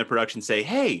people in the production say,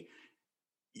 hey,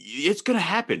 it's gonna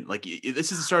happen, like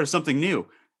this is the start of something new.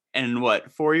 And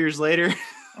 4 years later,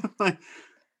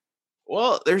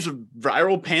 well, there's a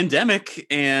viral pandemic,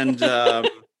 and I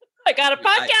got a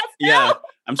podcast now.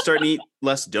 I'm starting to eat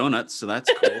less donuts, so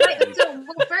that's cool.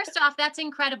 Well, first off, that's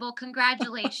incredible,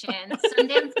 congratulations.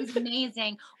 Sundance is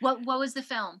amazing. What was the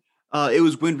film? It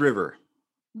was Wind River.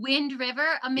 Wind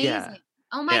River? Amazing. Yeah.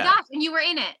 Oh my gosh. And you were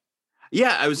in it.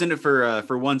 Yeah, I was in it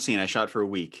for one scene. I shot for a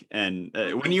week. And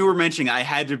when you were mentioning, I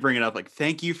had to bring it up. Like,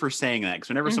 thank you for saying that. Because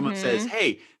whenever someone says,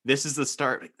 hey, this is the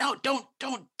start. Like, no, don't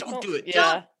do it.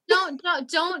 Yeah. Don't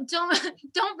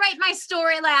write my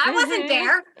story. Like, I wasn't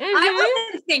there. I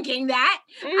wasn't thinking that.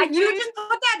 You just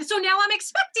put that. So now I'm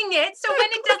expecting it. So when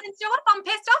it doesn't show up, I'm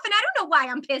pissed off. And I don't know why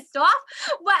why I'm pissed off.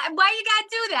 Why you gotta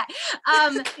do that?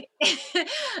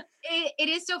 It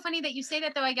is so funny that you say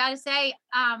that, though. I gotta say,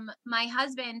 my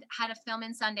husband had a film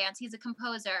in Sundance. He's a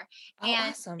composer,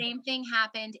 and awesome. same thing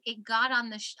happened. It got on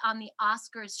the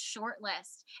Oscars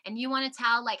shortlist, and you want to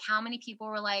tell like how many people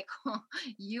were like, oh,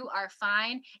 "You are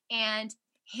fine," and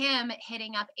him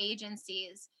hitting up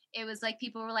agencies. It was like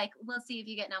people were like, "We'll see if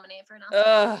you get nominated for an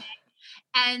Oscar."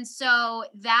 And so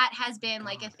that has been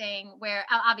like a thing where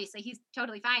obviously he's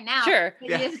totally fine now. Sure.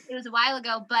 It was a while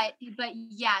ago, but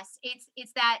yes,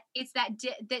 it's that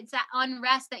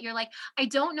unrest that you're like, I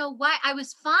don't know why I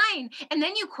was fine. And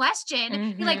then you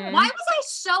question, you're like, why was I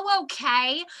so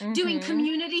okay doing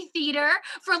community theater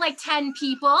for like 10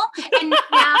 people? And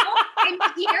now I'm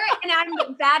here and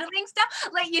I'm battling stuff.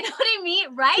 Like, you know what I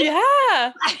mean? Right?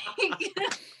 Yeah.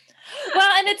 Like,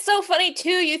 well, and it's so funny too.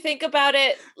 You think about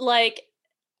it, like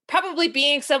probably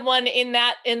being someone in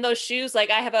those shoes. Like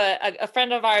I have a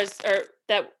friend of ours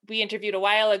that we interviewed a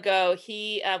while ago.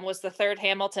 He was the third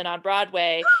Hamilton on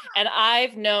Broadway, and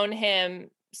I've known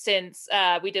him since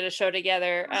we did a show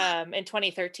together in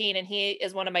 2013, and he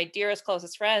is one of my dearest,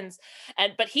 closest friends.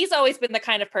 But he's always been the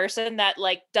kind of person that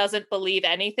like doesn't believe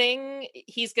anything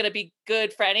he's going to be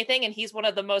good for anything, and he's one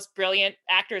of the most brilliant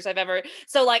actors I've ever.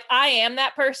 So like I am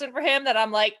that person for him that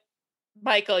I'm like,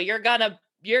 Michael, you're gonna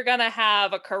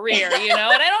have a career, you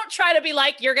know? And I don't try to be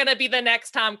like, you're going to be the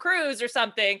next Tom Cruise or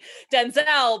something,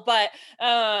 Denzel. But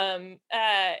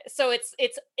so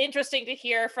it's interesting to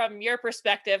hear from your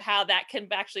perspective how that can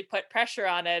actually put pressure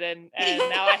on it. And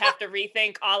now I have to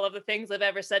rethink all of the things I've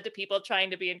ever said to people trying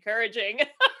to be encouraging.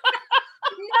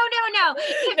 No.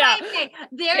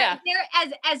 They're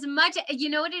as much, you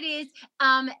know what it is.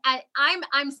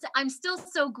 I'm still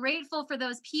so grateful for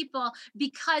those people,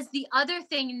 because the other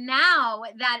thing now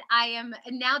that I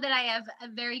have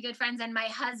very good friends and my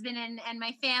husband and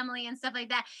my family and stuff like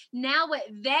that, now what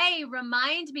they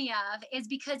remind me of is,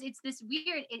 because it's this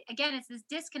weird, it's this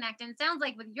disconnect. And it sounds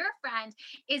like with your friend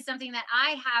is something that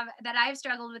I've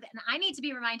struggled with, and I need to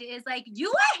be reminded is like, you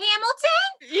are Hamilton?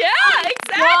 Yeah,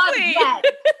 exactly. Yes.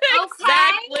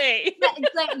 Exactly.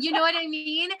 But you know what I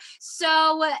mean?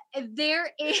 So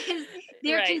there right.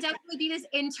 can definitely be this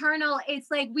internal, it's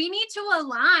like we need to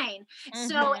align.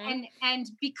 So and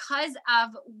because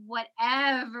of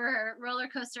whatever roller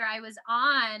coaster I was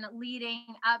on leading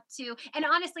up to, and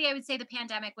honestly I would say the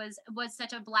pandemic was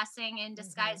such a blessing in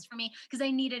disguise for me, because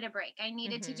I needed a break. I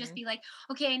needed to just be like,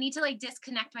 okay, I need to like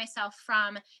disconnect myself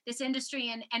from this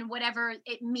industry and whatever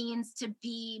it means to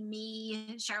be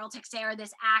me, Cheryl Texera,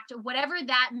 this act, whatever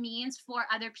that means for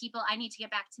other people. I need to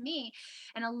get back to me.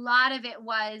 And a lot of it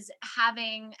was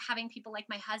having people like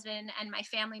my husband and my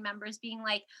family members being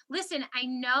like, listen, I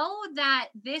know that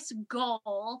this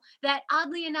goal that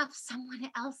oddly enough someone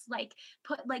else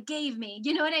gave me,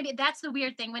 you know what I mean? That's the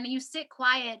weird thing when you sit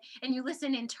quiet and you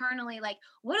listen internally, like,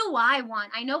 what do I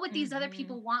want? I know what these other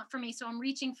people want for me, so I'm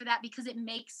reaching for that because it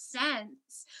makes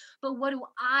sense. But what do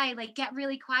I like? Get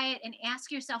really quiet and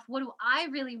ask yourself, what do I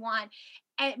really want?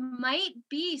 It might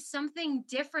be something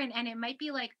different, and it might be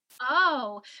like,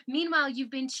 oh, meanwhile you've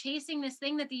been chasing this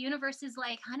thing that the universe is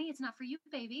like, honey, it's not for you,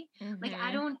 baby. Like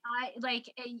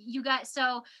you got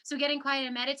so getting quiet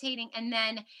and meditating, and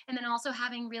then also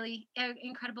having really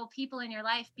incredible people in your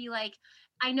life be like,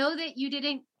 I know that you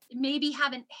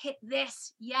haven't hit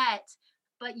this yet,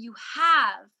 but you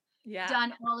have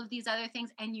done all of these other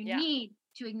things, and you need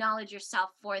to acknowledge yourself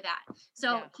for that.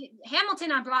 So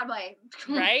Hamilton on Broadway,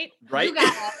 right? You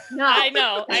gotta know. I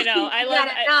know. I love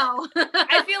it.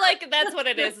 I feel like that's what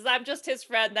it is I'm just his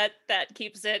friend that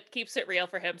keeps it real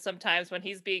for him sometimes when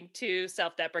he's being too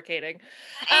self-deprecating.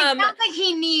 It sounds like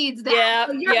he needs that.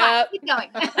 Keep going.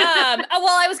 Well,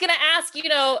 I was going to ask,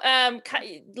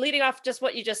 leading off just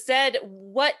what you just said,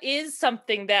 what is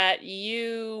something that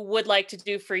you would like to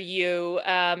do for you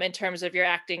in terms of your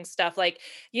acting stuff? Like,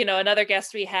 another guest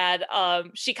we had,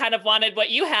 she kind of wanted what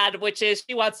you had, which is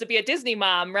she wants to be a Disney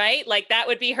mom, right? Like that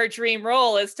would be her dream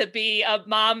role, is to be a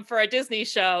mom for a Disney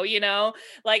show,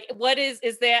 like what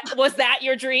was that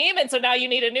your dream? And so now you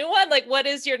need a new one. Like what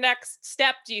is your next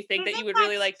step, do you think, that you would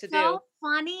really like to do?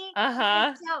 Funny.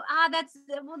 That's see,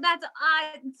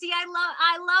 I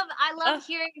love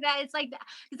hearing that. It's like,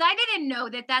 because I didn't know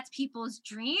that that's people's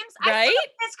dreams. Right? I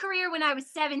started this career when I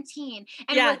was 17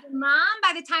 and was a mom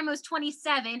by the time I was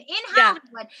 27 in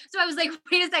Hollywood. So I was like,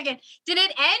 wait a second, did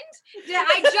it end?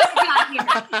 I just got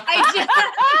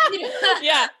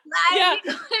here. Yeah.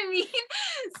 You know what I mean?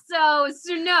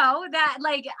 So no, that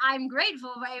like I'm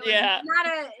grateful, but it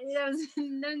was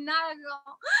not a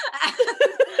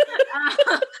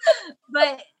goal.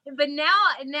 But now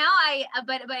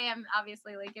but I am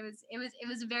obviously like it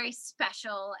was very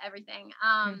special, everything.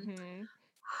 Mhm.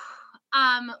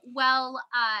 Well,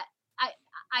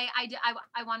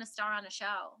 I want to star on a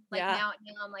show. Like Yeah. now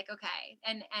I'm like, okay.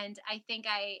 And I think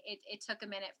it took a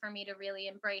minute for me to really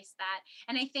embrace that.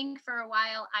 And I think for a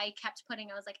while I kept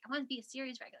I was like, I want to be a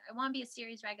series regular. I want to be a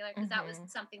series regular because that was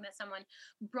something that someone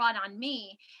brought on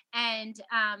me. And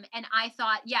I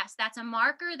thought, yes, that's a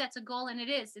marker, that's a goal, and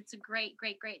it's a great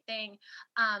thing.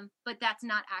 But that's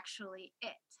not actually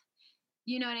it.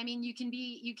 You know what I mean? You can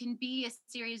be a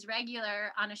series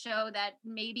regular on a show that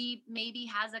maybe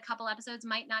has a couple episodes,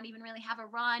 might not even really have a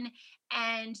run,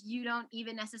 and you don't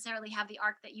even necessarily have the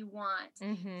arc that you want.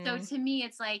 So to me,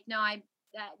 it's like, no, I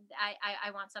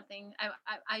want something.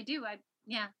 I do.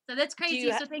 Yeah. So that's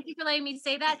crazy. So thank you for letting me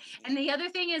say that. And the other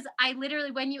thing is, I literally,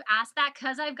 when you asked that,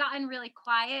 because I've gotten really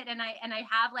quiet, and I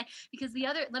have like, because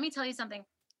let me tell you something.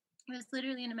 I was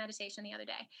literally in a meditation the other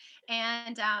day,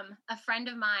 and a friend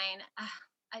of mine,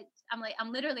 I'm like,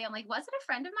 was it a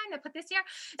friend of mine that put this here?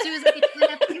 So it was like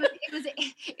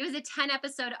it was a 10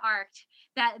 episode arc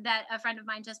that a friend of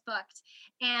mine just booked,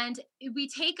 and we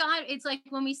take on. It's like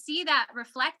when we see that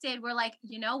reflected, we're like,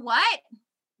 you know what?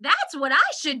 That's what I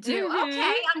should do.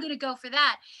 Okay, I'm going to go for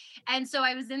that. And so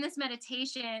I was in this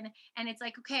meditation, and it's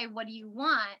like, okay, what do you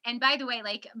want? And by the way,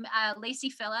 like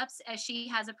Lacey Phillips, she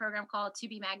has a program called To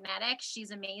Be Magnetic. She's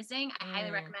amazing. I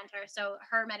highly recommend her. So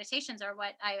her meditations are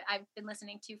what I've been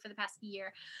listening to for the past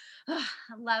year.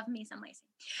 Love me some Lacey.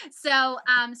 So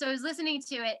I was listening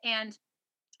to it, and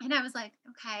I was like,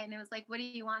 okay. And it was like, what do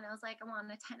you want? I was like, I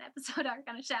want a 10 episode arc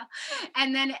on a show.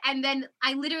 And then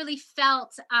I literally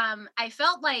felt,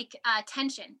 like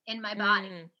tension in my body.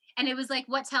 And it was like,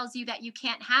 what tells you that you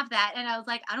can't have that? And I was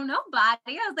like, I don't know, body.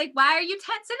 I was like, why are you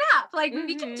tensing up? Like,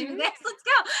 we can do this. Let's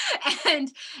go.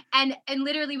 And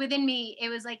literally within me, it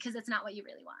was like, cause it's not what you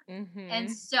really want.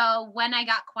 And so when I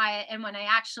got quiet and when I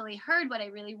actually heard what I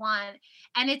really want,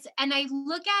 and I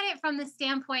look at it from the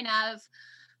standpoint of,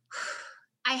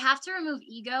 I have to remove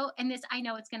ego, and this, I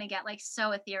know it's going to get like so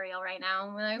ethereal right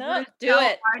now. No, do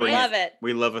it. Love it.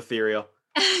 We love ethereal.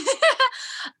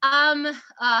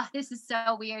 This is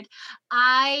so weird.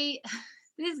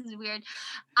 This is weird.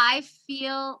 I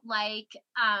feel like,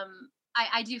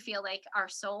 I do feel like our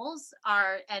souls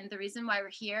are, and the reason why we're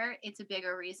here, it's a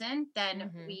bigger reason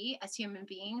than we as human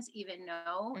beings even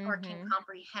know or can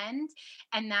comprehend.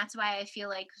 And that's why I feel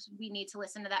like we need to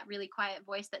listen to that really quiet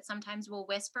voice that sometimes will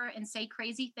whisper and say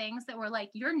crazy things that we're like,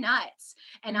 you're nuts.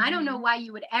 And I don't know why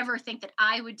you would ever think that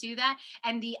I would do that.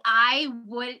 And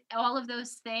all of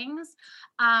those things.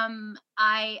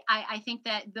 I think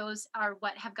that those are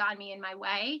what have gotten me in my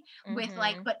way with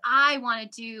like, but I want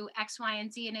to do X, Y,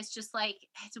 and Z. And it's just like,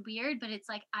 it's weird, but it's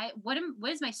like, what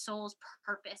is my soul's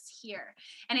purpose here?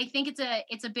 And I think it's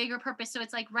a bigger purpose. So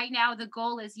it's like right now the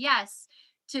goal is, yes,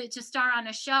 to star on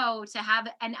a show, to have,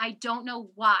 and I don't know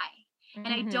why. And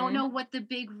I don't know what the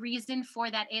big reason for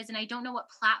that is. And I don't know what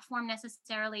platform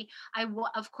necessarily.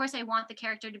 Of course, I want the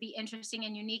character to be interesting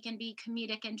and unique and be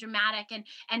comedic and dramatic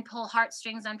and pull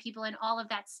heartstrings on people and all of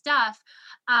that stuff.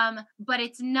 But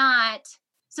it's not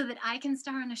so that I can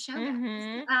star on a show,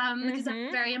 because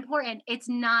that's very important. It's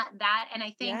not that. And I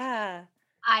think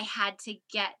I had to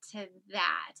get to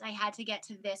that. I had to get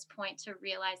to this point to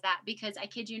realize that, because I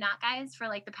kid you not, guys, for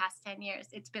like the past 10 years,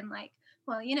 it's been like,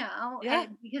 well,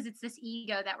 because it's this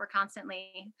ego that we're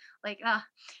constantly like,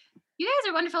 you guys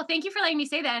are wonderful. Thank you for letting me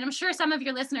say that. And I'm sure some of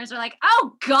your listeners are like,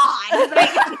 oh God.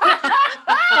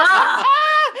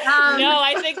 No,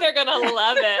 I think they're going to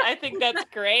love it. I think that's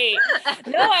great.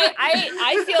 No,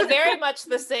 I feel very much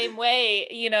the same way,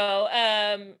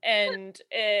 and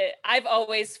I've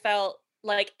always felt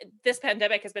like this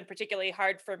pandemic has been particularly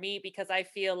hard for me because I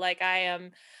feel like I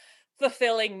am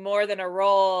fulfilling more than a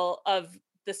role of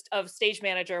stage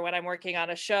manager when I'm working on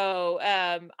a show.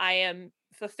 I am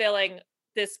fulfilling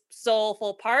this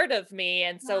soulful part of me.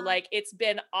 And so like, it's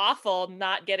been awful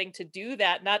not getting to do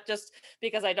that, not just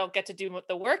because I don't get to do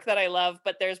the work that I love,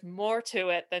 but there's more to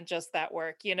it than just that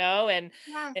work, and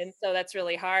so that's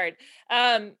really hard.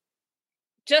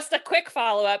 Just a quick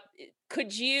follow-up.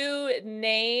 Could you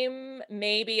name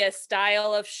maybe a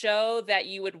style of show that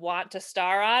you would want to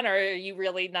star on, or are you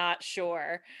really not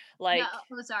sure? Like,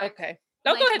 no, Ozark. Okay.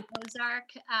 Oh, go ahead. Ozark.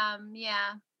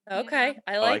 Yeah. Okay.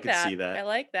 I like could that. see that. I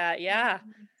like that. Yeah.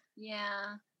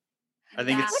 I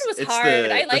think That one was it's hard.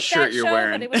 I the like shirt that you're show,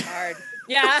 wearing. but it was hard.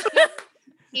 Yeah.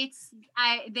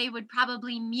 they would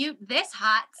probably mute this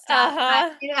hot stuff. Uh-huh.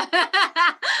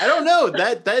 I don't know.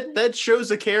 That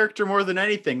shows a character more than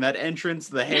anything. That entrance,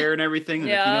 the hair and everything.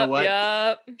 Like, you know what?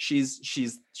 Yep.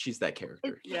 She's that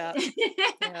character. Yeah.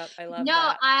 Yep. I love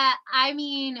No, that. I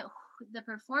mean, the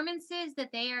performances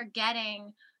that they are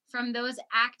getting from those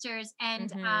actors,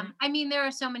 and I mean, there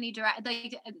are so many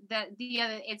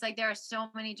it's like there are so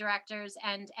many directors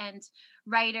and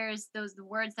writers. The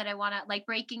words that I want to, like,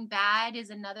 Breaking Bad is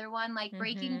another one. Like,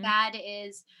 Breaking Bad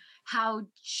is how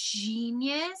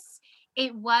genius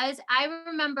it was. I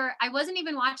remember I wasn't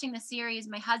even watching the series.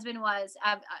 My husband was.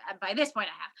 By this point,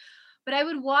 I have, but I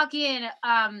would walk in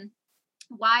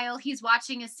while he's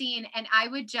watching a scene, and I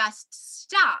would just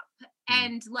stop,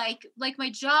 and like my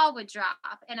jaw would drop,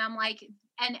 and I'm like,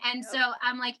 and so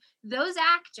I'm like, those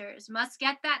actors must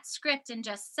get that script and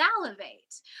just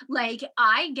salivate. Like,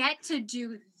 I get to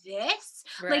do this,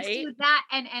 like, do that,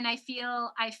 and I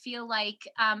feel like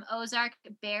Ozark,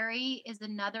 Barry is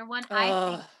another one.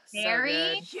 I think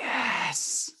Barry,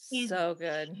 yes, is so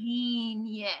good,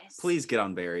 genius. Please get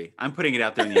on Barry. I'm putting it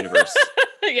out there in the universe.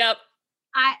 Yep.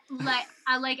 I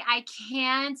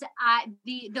can't,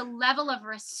 the level of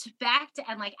respect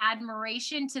and like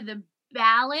admiration to the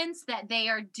balance that they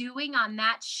are doing on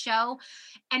that show,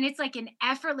 and it's like an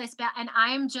effortless and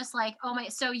I'm just like, oh my,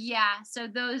 so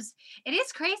those, it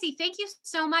is crazy. Thank you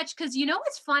so much, because you know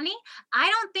what's funny, I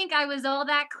don't think I was all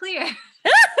that clear.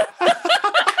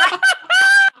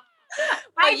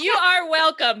 Well, you are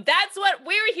welcome. That's what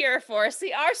we're here for.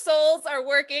 See, our souls are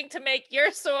working to make your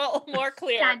soul more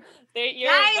clear. You're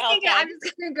welcome. I'm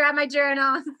just gonna grab my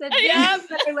journal and say, Yep.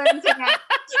 what I learned today.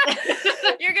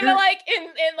 You're gonna, like, in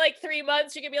like 3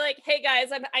 months, you're gonna be like, hey guys,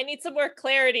 I need some more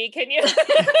clarity. Can you?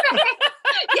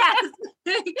 Yes.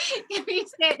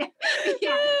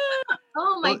 Yeah.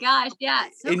 Oh my gosh. Yeah.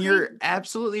 So and crazy. You're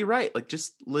absolutely right. Like,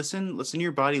 just listen to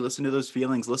your body, listen to those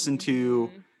feelings, listen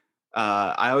to,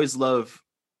 I always love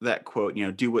that quote, you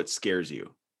know, do what scares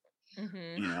you,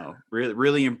 you know,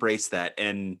 really embrace that.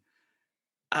 And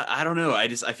I don't know. I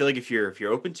feel like if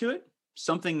you're open to it,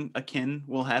 something akin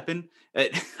will happen.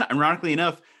 Ironically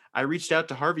enough, I reached out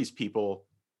to Harvey's people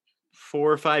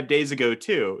 4 or 5 days ago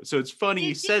too. So it's funny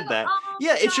you said that. Oh,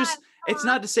 yeah. It's just, it's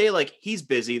not to say like he's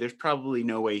busy. There's probably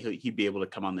no way he'd be able to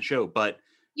come on the show, but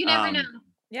you never know.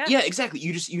 Yeah, exactly.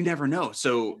 You never know.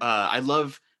 So I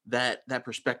love that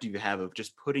perspective you have of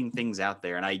just putting things out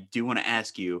there. And I do want to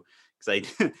ask you,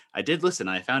 because I did listen.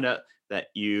 I found out that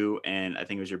you and I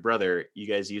think it was your brother, you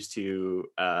guys used to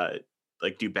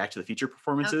like do Back to the Future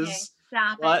performances. Okay,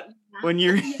 stop it. Yeah. When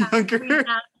you're younger.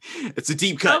 It's a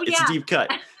deep cut. It's a deep cut.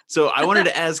 So I wanted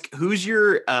to ask, who's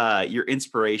your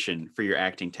inspiration for your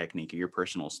acting technique or your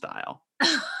personal style?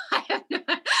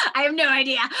 I have no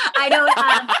idea. I don't.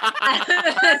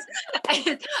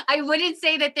 I wouldn't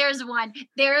say that there's one.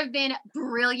 There have been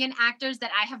brilliant actors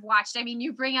that I have watched. I mean,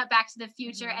 you bring up Back to the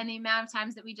Future and the amount of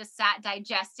times that we just sat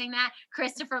digesting that.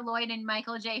 Christopher Lloyd and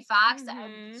Michael J. Fox,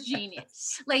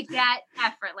 genius, like that,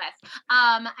 effortless.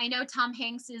 I know Tom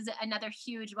Hanks is another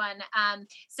huge one.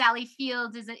 Sally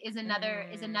Field is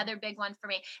another big one for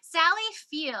me. Sally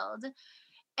Field,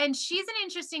 and she's an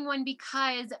interesting one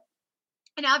because.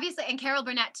 And obviously, and Carol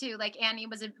Burnett too, like Annie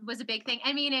was a big thing.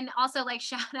 I mean, and also like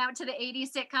shout out to the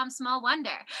 80s sitcom Small Wonder,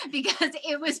 because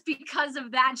it was because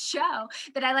of that show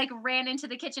that I like ran into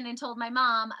the kitchen and told my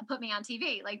mom, put me on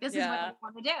TV. Like, this is what I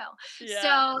want to do. Yeah.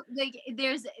 So like,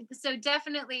 so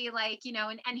definitely like, you know,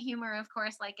 and humor, of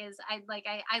course, like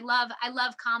I love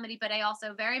comedy, but I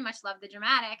also very much love the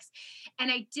dramatics. And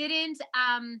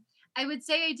I would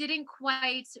say I didn't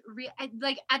quite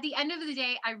like at the end of the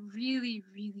day, I really,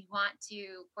 really want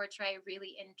to portray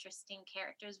really interesting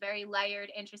characters, very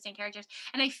layered, interesting characters.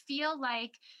 And I feel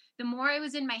like the more I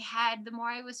was in my head, the more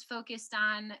I was focused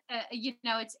on, you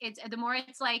know, it's the more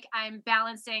it's like I'm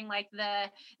balancing like the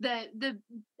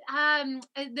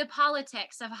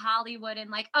politics of Hollywood and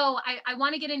like, oh, I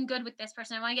want to get in good with this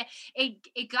person. I want to get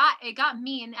it got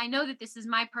me. And I know that this is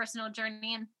my personal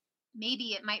journey, and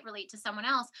maybe it might relate to someone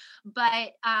else,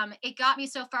 but it got me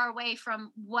so far away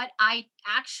from what I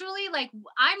actually like.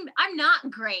 I'm not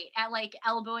great at like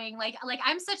elbowing, like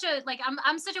I'm such a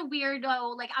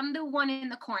weirdo, like I'm the one in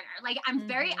the corner, like I'm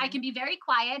I can be very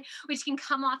quiet, which can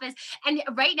come off as, and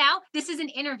right now this is an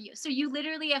interview, so you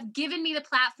literally have given me the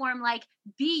platform, like,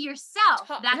 be yourself.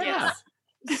 That's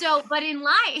so, but in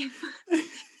life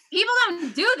people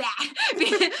don't do that.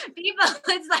 People,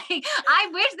 it's like, I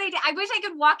wish I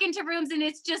could walk into rooms and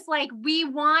it's just like, we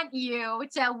want you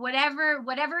to whatever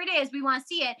it is, we want to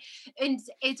see it. And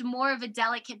it's more of a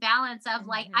delicate balance of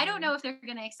like, I don't know if they're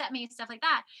going to accept me and stuff like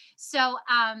that. So,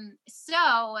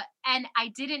 and I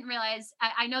didn't realize,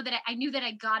 I knew that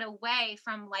I got away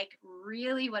from like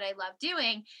really what I love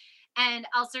doing. And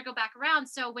I'll circle back around.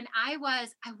 So when I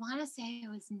want to say I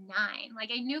was 9,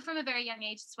 like I knew from a very young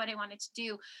age, that's what I wanted to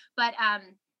do. But I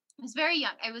was very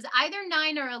young. I was either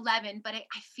 9 or 11, but I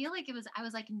feel like I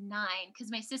was like 9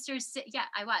 because my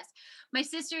my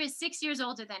sister is 6 years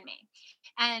older than me.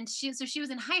 And she was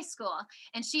in high school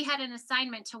and she had an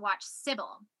assignment to watch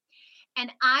Sybil. And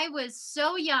I was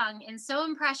so young and so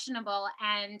impressionable,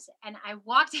 and I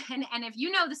walked in, and if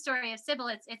you know the story of Sybil,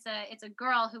 it's a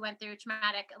girl who went through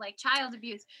traumatic like child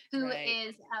abuse, who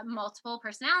is a multiple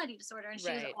personality disorder, and she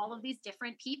was all of these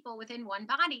different people within one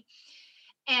body.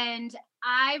 And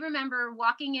I remember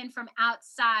walking in from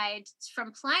outside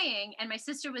from playing, and my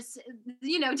sister was,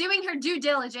 doing her due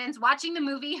diligence, watching the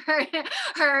movie.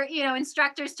 Her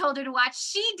instructors told her to watch.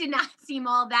 She did not seem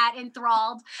all that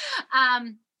enthralled.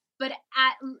 But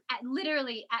at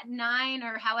literally at 9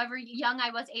 or however young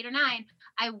I was, 8 or 9,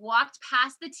 I walked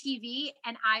past the TV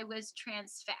and I was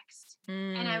transfixed.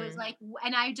 And I was like,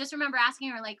 and I just remember asking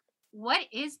her like, what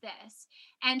is this?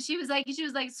 And she was like,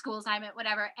 school assignment,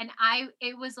 whatever. And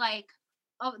it was like,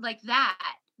 oh, like that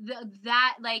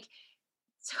like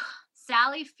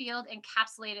Sally Field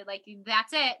encapsulated, like,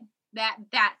 that's it. That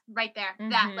right there,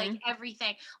 that like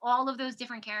everything, all of those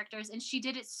different characters, and she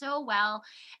did it so well.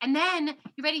 And then,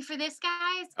 you ready for this,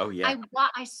 guys? Oh yeah.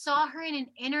 I saw her in an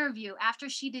interview after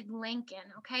she did Lincoln.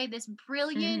 Okay, this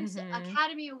brilliant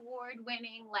Academy Award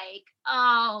winning,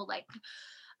 like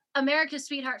America's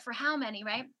Sweetheart for how many,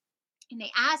 right? And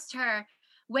they asked her,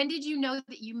 when did you know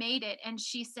that you made it? And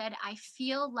she said, I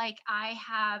feel like I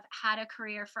have had a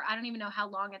career for, I don't even know how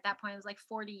long at that point. It was like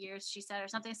 40 years, she said, or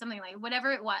something like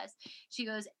whatever it was. She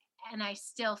goes, and I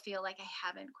still feel like I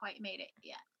haven't quite made it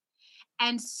yet.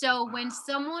 And so when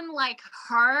someone like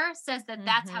her says that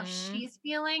that's how she's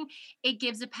feeling, it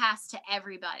gives a pass to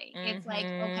everybody. It's like,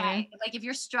 okay, like if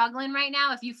you're struggling right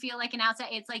now, if you feel like an outside,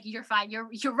 it's like, you're fine.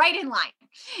 You're right in line.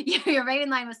 You're right in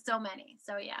line with so many.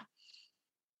 So yeah.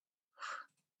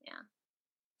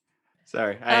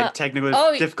 Sorry, I had technical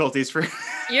difficulties for.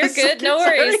 You're good, no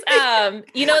worries.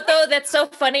 Though, that's so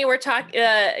funny. You're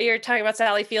talking about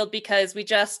Sally Field because we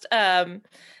just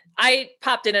I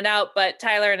popped in and out, but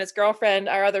Tyler and his girlfriend,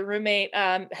 our other roommate,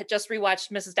 had just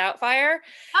rewatched Mrs. Doubtfire,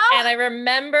 and I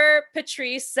remember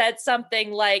Patrice said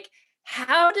something like,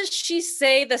 how does she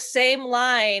say the same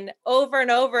line over and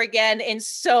over again in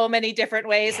so many different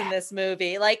ways in this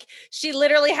movie? Like, she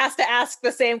literally has to ask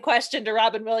the same question to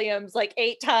Robin Williams like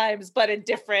 8 times, but in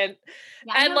different.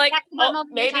 Yeah, and like,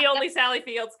 maybe only Sally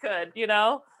Fields could,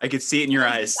 I could see it in your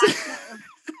eyes.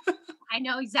 I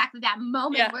know exactly that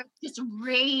moment where it's just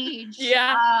rage.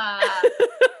 Yeah.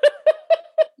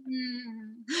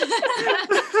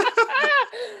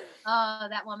 Oh,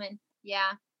 that woman.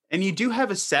 Yeah. And you do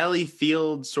have a Sally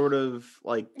Field sort of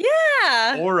like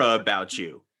aura about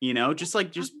you,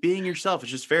 just being yourself.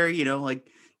 It's just very, like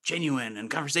genuine and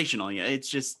conversational. Yeah, it's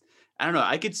just, I don't know.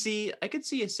 I could see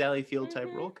a Sally Field type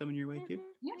role coming your way too.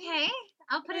 Okay,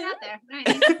 I'll put it out there.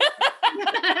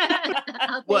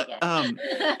 I'll take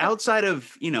it. Outside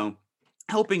of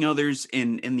helping others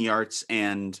in the arts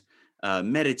and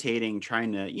meditating,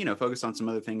 trying to focus on some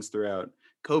other things throughout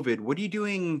COVID, what are you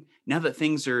doing now that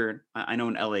things are, I know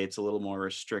in LA it's a little more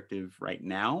restrictive right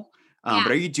now,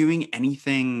 but are you doing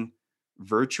anything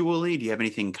virtually? Do you have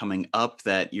anything coming up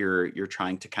that you're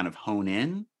trying to kind of hone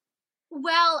in?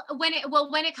 Well, when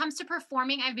it comes to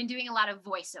performing, I've been doing a lot of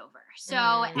voiceover. So,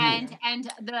 and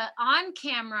the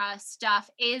on-camera stuff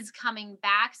is coming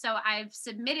back. So I've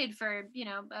submitted for,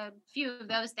 a few of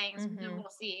those things. We'll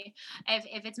see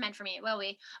if it's meant for me. It will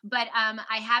be. But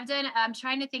I have done, I'm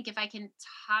trying to think if I can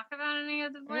talk about any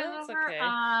of the voiceover.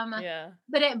 Okay.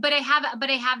 But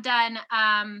I have done,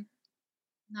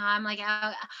 no, I'm like,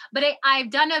 but I've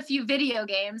done a few video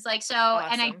games, like, so,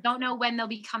 awesome. And I don't know when they'll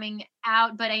be coming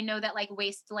out, but I know that like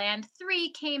Wasteland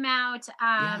 3 came out.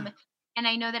 And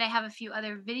I know that I have a few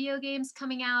other video games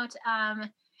coming out. I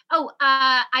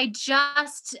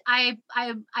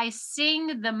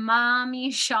sing the Mommy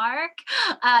Shark.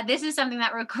 This is something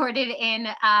that recorded in,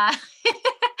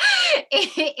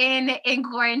 in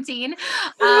quarantine.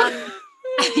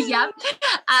 Yep.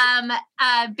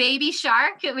 Baby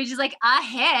Shark, which is like a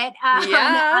hit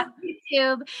on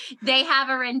YouTube, they have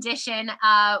a rendition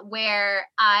where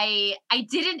I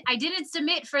didn't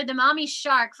submit for the mommy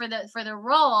shark for the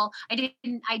role. I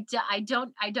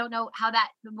don't know how that,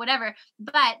 whatever,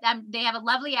 but they have a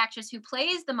lovely actress who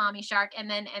plays the mommy shark, and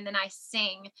then I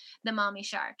sing the mommy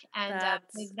shark, and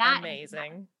That's that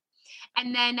amazing.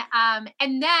 and then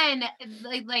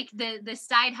like the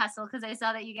side hustle, because I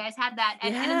saw that you guys had that,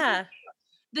 and Yeah.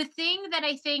 the thing that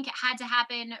I think had to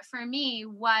happen for me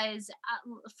was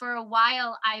for a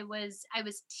while I was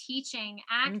teaching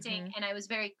acting, Mhm. and I was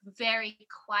very, very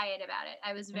quiet about it.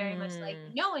 I was very much like,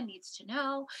 Mm. no one needs to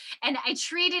know. And I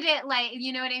treated it like,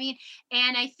 you know what I mean?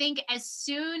 And I think as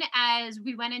soon as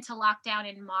we went into lockdown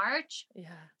in March,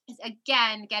 Yeah.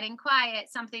 again getting quiet,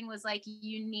 something was like,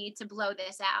 you need to blow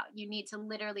this out, you need to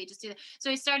literally just do it.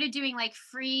 So I started doing like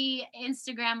free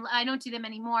Instagram, I don't do them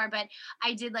anymore, but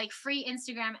I did like free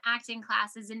Instagram acting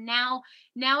classes, and now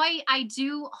I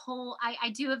do I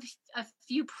do a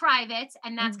few privates,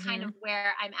 and that's kind of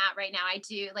where I'm at right now. I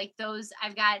do like those,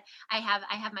 I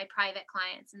have my private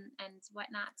clients and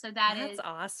whatnot, so That's is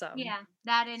awesome. yeah,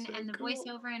 that So and the cool.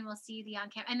 voiceover, and we'll see the on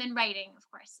camera, and then writing, of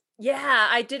course. Yeah,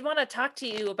 I did want to talk to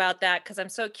you about that because I'm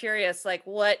so curious. Like,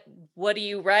 what do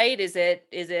you write? Is it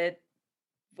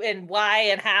and why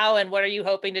and how and what are you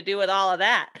hoping to do with all of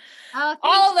that? Oh, thank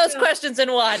All of those you. questions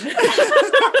in one.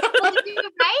 Well, you're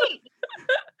right.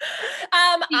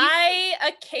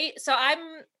 So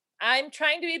I'm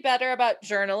trying to be better about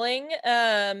journaling.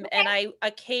 And I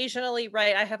occasionally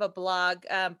write. I have a blog,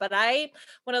 but I'm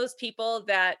one of those people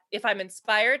that if I'm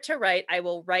inspired to write, I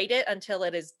will write it until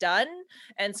it is done.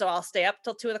 And so I'll stay up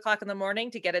till 2 o'clock in the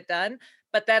morning to get it done.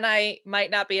 But then I might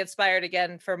not be inspired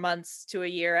again for months to a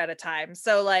year at a time.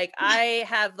 So like I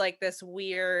have like this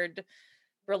weird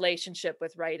relationship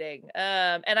with writing.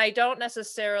 And I don't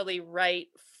necessarily write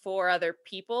for other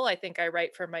people. I think I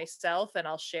write for myself and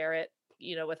I'll share it,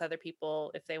 with other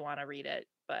people if they want to read it.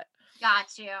 But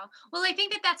Got you. Well, I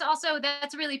think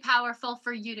that's really powerful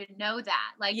for you to know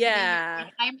that. Like, even you're yeah,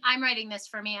 like, I'm writing this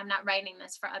for me. I'm not writing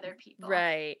this for other people.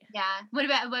 right. Yeah. What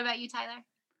about you, Tyler?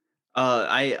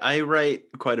 I write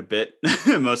quite a bit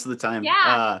most of the time.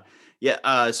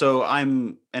 Yeah. So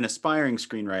I'm an aspiring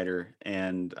screenwriter,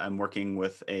 and I'm working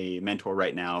with a mentor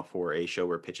right now for a show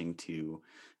we're pitching to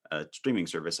a streaming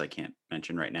service I can't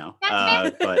mention right now.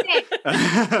 That's But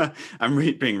fantastic. I'm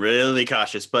being really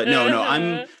cautious. But no,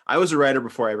 Uh-huh. I was a writer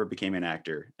before I ever became an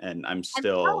actor, and I'm I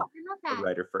still love a that.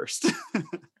 writer first.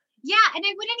 Yeah, and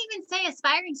I wouldn't even say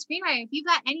aspiring screenwriter. If you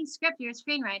got any script, you're a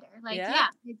screenwriter. Like, Yeah. yeah,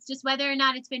 it's just whether or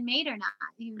not it's been made or not.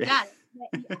 You Yeah. got it.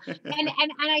 Yeah.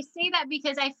 And I say that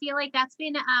because I feel like that's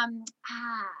been I'm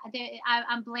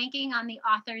blanking on the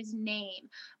author's name,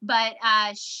 but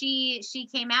she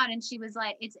came out and she was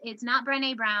like, it's not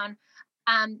Brené Brown.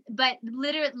 But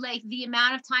literally, like, the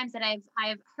amount of times that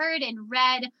I've heard and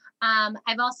read,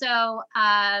 I've also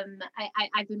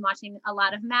I've been watching a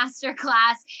lot of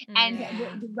masterclass, and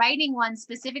Yeah. the writing one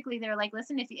specifically, they're like,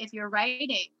 listen, if you're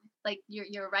writing, like,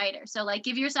 you're a writer, so like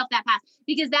give yourself that pass,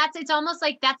 because it's almost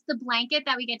like that's the blanket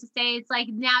that we get to say. It's like,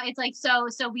 now it's like, so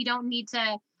we don't need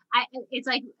to. It's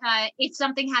like, if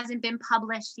something hasn't been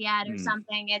published yet or Mm.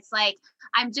 something, it's like,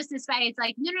 I'm just as it's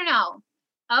like, no,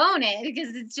 own it,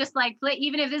 because it's just like,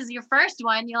 even if this is your first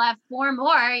one, you'll have 4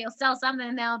 more, you'll sell something,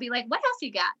 and they'll be like, what else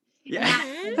you got? Yeah.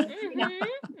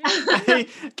 Mhm. Hey,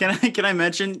 can I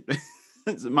mention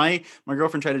my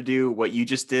girlfriend tried to do what you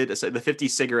just did, the 50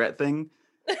 cigarette thing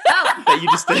Oh, that you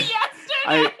just did.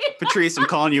 Yesterday. Patrice, I'm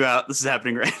calling you out. This is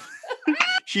happening right.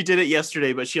 She did it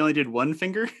yesterday, but she only did one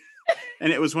finger,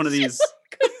 and it was one of She these.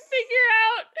 couldn't figure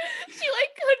out. She like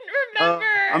couldn't remember.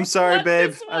 I'm sorry, what babe.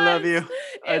 this I love was. you.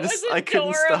 I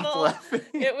couldn't stop Adorable. laughing.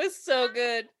 It was so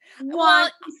good.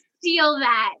 want to steal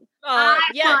that.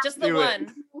 Yeah, want just the Do it.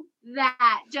 one.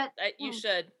 That just You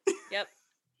should. Yep.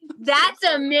 that's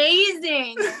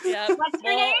amazing. Yep. What's her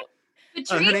Well, name?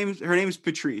 Patrice? Her name's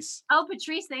Patrice. Oh,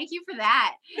 Patrice, thank you for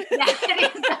that.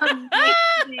 That is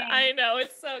amazing. I know,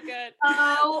 it's so good.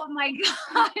 Oh my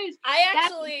gosh. I That's-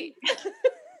 actually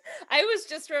I was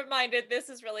just reminded, this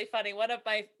is really funny. One of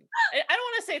my, I don't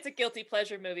want to say it's a guilty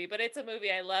pleasure movie, but it's a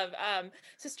movie I love,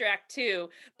 Sister Act 2.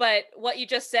 But what you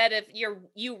just said, if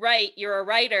you write, you're a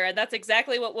writer. And that's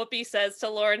exactly what Whoopi says to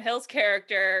Lauryn Hill's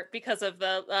character because of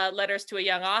the Letters to a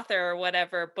Young Author or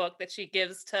whatever book that she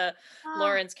gives to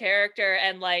Lauren's character.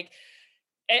 And like,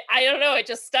 I don't know, it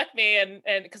just stuck me, and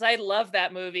because I love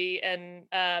that movie, and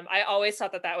I always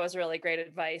thought that was really great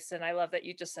advice, and I love that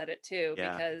you just said it too,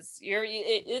 Yeah. because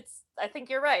it's I think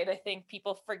you're right. I think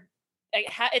people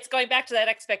it's going back to that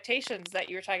expectations that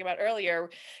you were talking about earlier.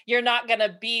 You're not going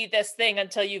to be this thing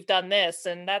until you've done this,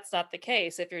 and that's not the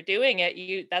case. If you're doing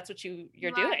it, that's what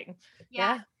you're doing.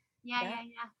 Yeah.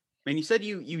 And you said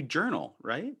you journal,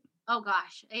 right? Oh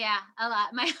gosh, yeah, a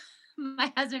lot.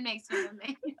 My husband makes fun of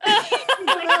me.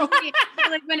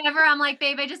 like whenever I'm like,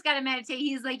 babe, I just gotta meditate.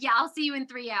 He's like, yeah, I'll see you in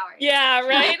 3 hours. Yeah,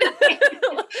 right.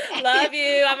 Love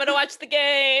you. I'm gonna watch the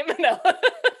game. No.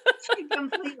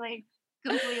 Completely.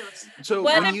 So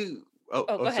What when you go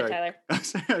ahead, Tyler.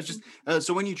 I was just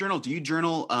so when you journal, do you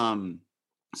journal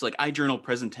so like I journal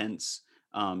present tense,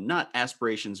 not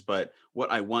aspirations, but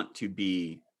what I want to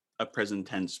be a present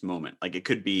tense moment. Like it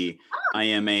could be I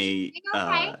am a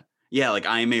like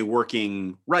I am a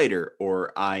working writer,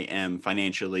 or I am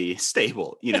financially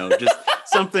stable, just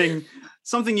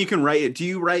something you can write. Do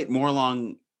you write more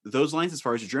along those lines as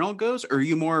far as your journal goes, or are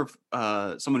you more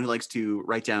of someone who likes to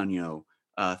write down,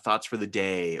 thoughts for the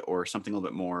day or something a little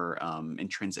bit more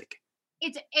intrinsic?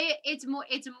 It's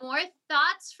more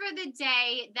thoughts for the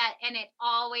day and it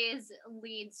always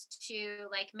leads to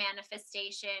like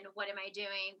manifestation. What am I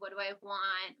doing? What do I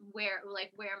want? Where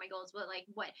are my goals? What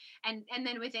and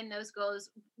then within those goals,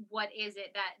 what is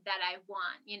it that I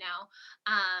want?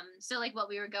 So like what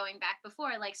we were going back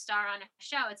before, like star on a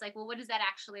show, it's like, well, what does that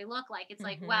actually look like? It's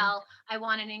like, well, I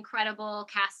want an incredible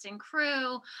cast and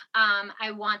crew.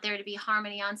 I want there to be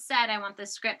harmony on set. I want the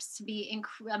scripts to be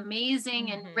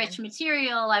amazing and rich material.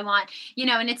 I want,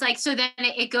 and it's like, so then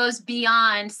it goes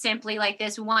beyond simply like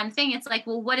this one thing. It's like,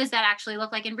 well, what does that actually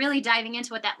look like? And really diving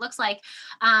into what that looks like.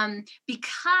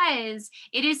 Because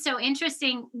it is so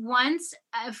interesting once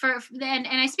and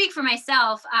I speak for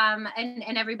myself,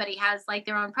 and everybody has like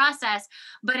their own process,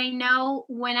 but I know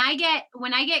when I get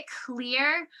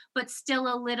clear, but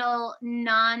still a little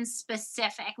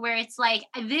non-specific, where it's like,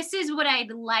 this is what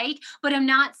I'd like, but I'm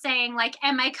not saying like,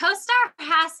 and my co-star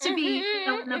has to be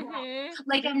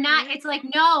like, I'm not, it's like,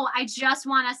 no, I just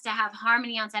want us to have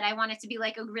harmony on set. I want it to be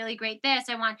like a really great this.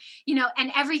 I want,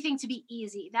 and everything to be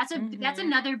easy. That's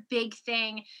another big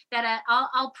thing that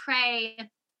I'll pray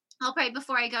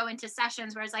before I go into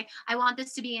sessions, where it's like, I want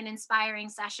this to be an inspiring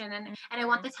session, and I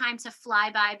want the time to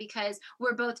fly by because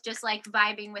we're both just like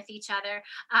vibing with each other.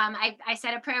 I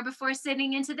said a prayer before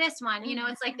sitting into this one,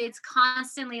 it's like, it's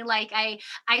constantly like, I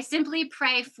simply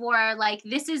pray for like,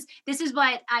 this is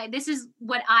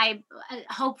what I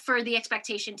hope for the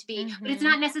expectation to be, but it's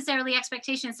not necessarily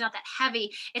expectation. It's not that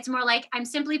heavy. It's more like, I'm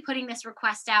simply putting this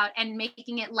request out and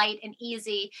making it light and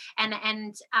easy. And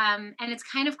it's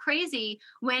kind of crazy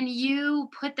when you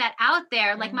put that out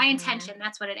there, like my intention,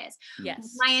 that's what it is.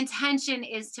 Yes. My intention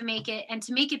is to make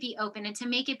it be open, and to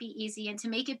make it be easy, and to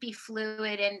make it be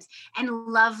fluid and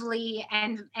lovely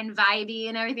and vibey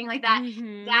and everything like that.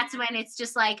 That's when it's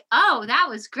just like, oh, that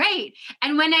was great.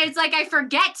 And when it's like, I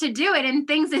forget to do it and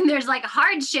there's like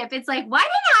hardship, it's like, why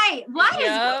is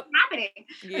this happening?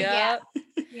 Yeah.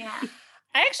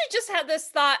 I actually just had this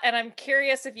thought, and I'm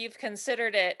curious if you've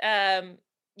considered it.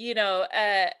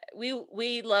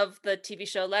 We love the TV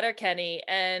show Letterkenny,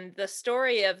 and the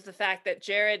story of the fact that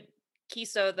Jared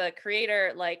Keeso, the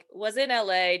creator, like was in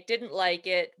LA, didn't like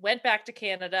it, went back to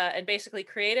Canada, and basically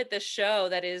created this show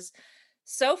that is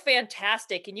so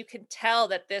fantastic. And you can tell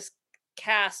that this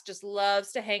cast just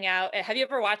loves to hang out. Have you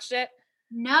ever watched it?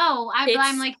 No, I'm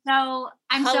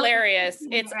hilarious. So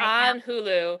it's on now.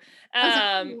 Hulu.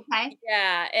 Okay.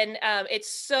 Yeah, and it's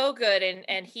so good. And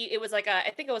it was like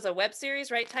I think it was a web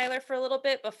series, right, Tyler, for a little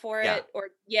bit before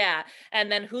and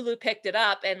then Hulu picked it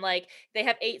up, and like they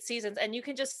have 8 seasons, and you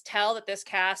can just tell that this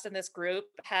cast and this group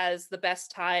has the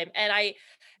best time. And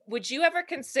would you ever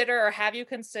consider, or have you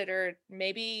considered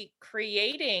maybe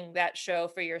creating that show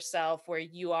for yourself, where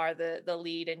you are the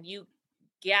lead and you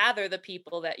gather the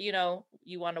people that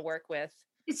you want to work with?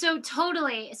 So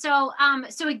totally. So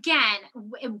again,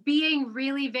 being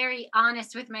really very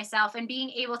honest with myself and being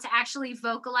able to actually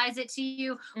vocalize it to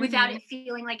you without it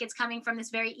feeling like it's coming from this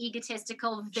very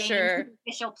egotistical, vain,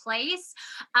 superficial place,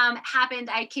 happened,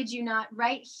 I kid you not,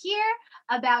 right here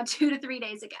about 2 to 3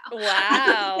 days ago.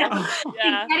 Wow.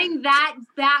 Yeah. Getting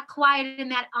that quiet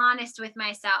and that honest with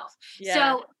myself. Yeah.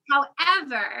 So,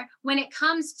 however, when it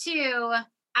comes to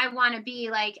I want to be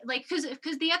like, because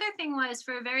the other thing was,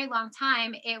 for a very long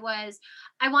time, it was,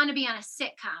 I want to be on a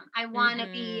sitcom. I want to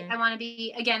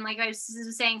be, again, like I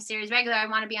was saying, series regular. I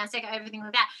want to be on sitcom, everything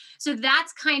like that. So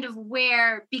that's kind of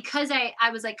where, because I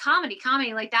was like comedy,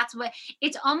 like that's what,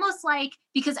 it's almost like,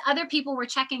 because other people were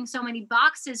checking so many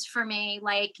boxes for me,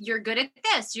 like, you're good at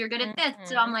this, you're good at this.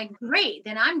 So I'm like, great,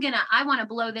 then I want to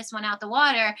blow this one out the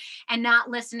water, and not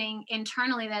listening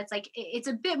internally. That's like, it's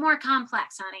a bit more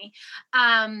complex, honey.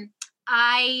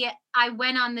 I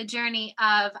went on the journey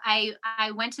of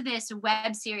I went to this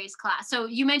web series class. So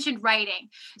you mentioned writing.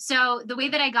 So the way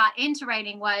that I got into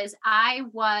writing was I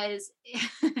was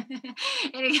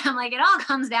I'm like, it all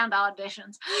comes down to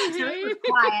auditions. So it was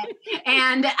quiet.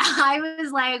 And I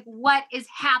was like, what is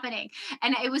happening?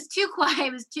 And it was too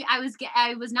quiet.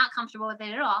 I was not comfortable with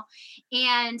it at all.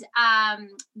 And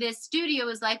this studio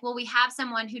was like, well, we have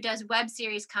someone who does web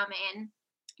series come in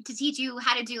to teach you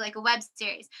how to do like a web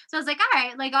series. So I was like, all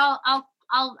right, like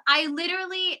I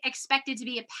literally expected to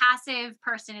be a passive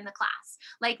person in the class.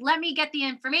 Like, let me get the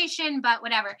information, but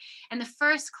whatever. And the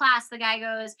first class, the guy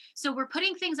goes, so we're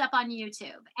putting things up on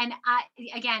YouTube. And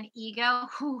again, ego,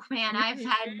 oh man, I've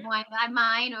had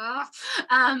mine. Oh.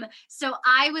 So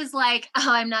I was like,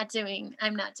 oh, I'm not doing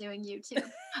YouTube.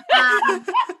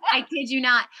 I kid you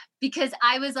not, because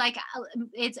I was like,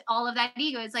 it's all of that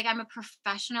ego. It's like, I'm a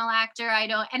professional actor.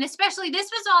 And especially this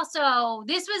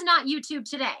was not YouTube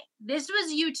today. This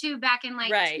was YouTube back in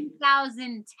like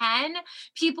 2010.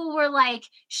 People were like,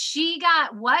 she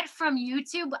got what from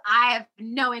YouTube? I have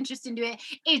no interest in doing it.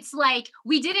 It's like,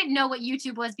 we didn't know what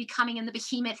YouTube was becoming in the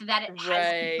behemoth that it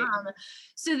has become.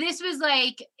 So this was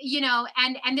like,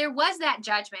 and there was that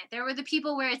judgment. There were the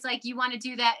people where it's like, you want to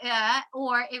do that,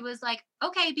 or it was like,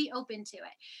 okay, be open to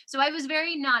it. So I was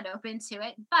very not open to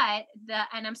it,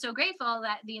 and I'm so grateful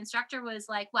that the instructor was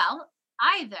like, well,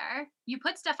 either you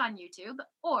put stuff on YouTube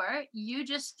or you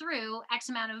just threw X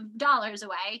amount of dollars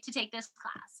away to take this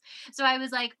class. So I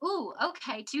was like, ooh,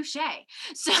 okay, touche.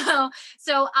 So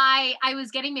I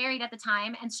was getting married at the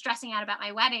time and stressing out about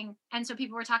my wedding. And so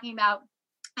people were talking about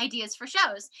ideas for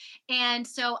shows. And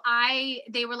so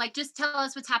they were like, just tell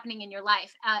us what's happening in your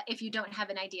life if you don't have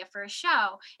an idea for a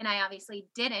show. And I obviously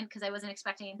didn't, because I wasn't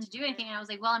expecting to do anything. And I was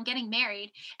like, well, I'm getting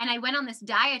married. And I went on this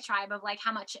diatribe of like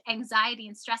how much anxiety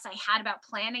and stress I had about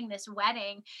planning this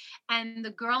wedding. And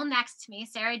the girl next to me,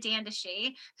 Sarah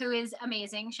Dandashy, who is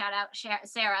amazing, shout out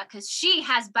Sarah, because she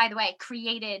has, by the way,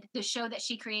 created the show that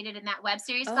she created in that web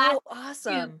series class.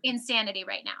 Awesome. Insanity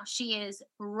right now. She is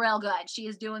real good. She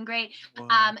is doing great.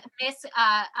 Wow. Miss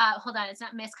hold on, it's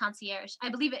not Miss Concierge. I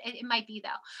believe it might be though,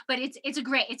 but it's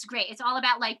great. It's all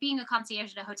about like being a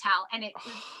concierge at a hotel, and it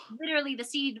literally the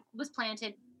seed was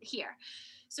planted here.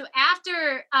 So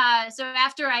after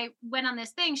I went on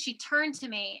this thing, she turned to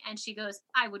me and she goes,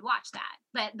 I would watch that,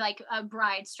 but like a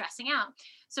bride stressing out.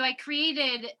 So I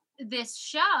created this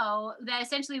show that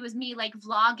essentially was me like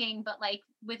vlogging, but like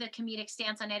with a comedic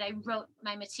stance on it. I wrote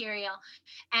my material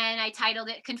and I titled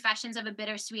it Confessions of a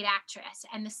Bittersweet Actress.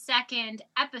 And the second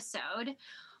episode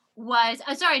was,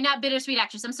 not Bittersweet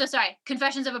Actress. I'm so sorry.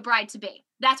 Confessions of a Bride to Be.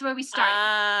 That's where we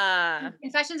started.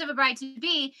 Confessions of a Bride to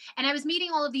Be. And I was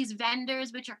meeting all of these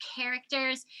vendors, which are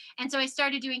characters. And so I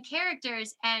started doing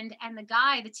characters, and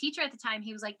the teacher at the time,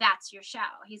 he was like, that's your show.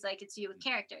 He's like, it's you with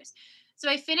characters. So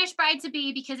I finished Bride to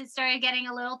Be because it started getting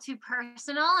a little too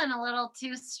personal and a little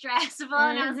too stressful.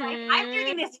 And I was like, I'm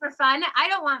doing this for fun. I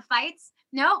don't want fights.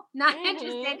 Nope, not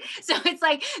interested. So it's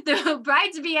like the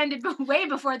Bride to Be ended way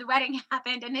before the wedding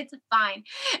happened, and it's fine.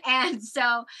 And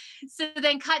so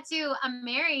then cut to I'm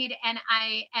married, and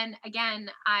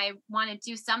I want to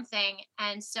do something.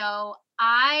 And so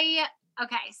I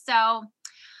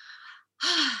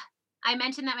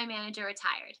mentioned that my manager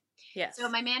retired. Yes. So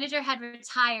my manager had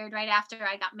retired right after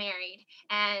I got married.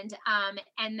 And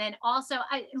then also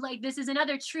this is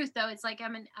another truth though. It's like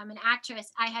I'm an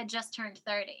actress. I had just turned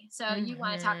 30. So you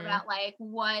want to talk about like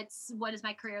what does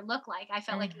my career look like? I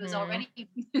felt like it was already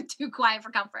too quiet for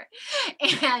comfort.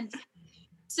 And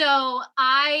so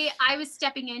I was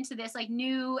stepping into this like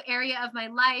new area of my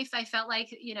life. I felt like,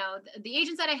 the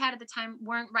agents that I had at the time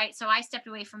weren't right. So I stepped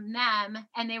away from them,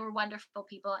 and they were wonderful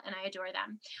people and I adore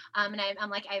them. And I'm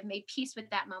like, I've made peace with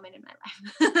that moment in my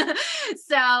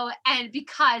life. And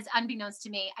because unbeknownst to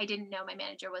me, I didn't know my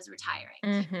manager was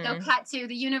retiring. So cut to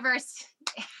the universe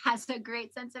has a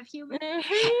great sense of humor.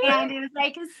 And it was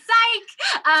like,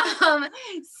 psych.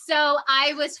 So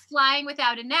I was flying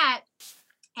without a net.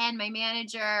 And my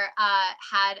manager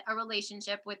had a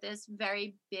relationship with this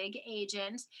very big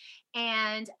agent.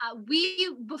 And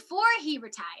before he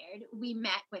retired, we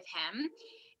met with him.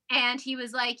 And he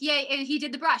was like, yeah, he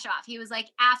did the brush off. He was like,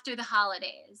 after the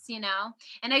holidays, And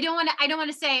I don't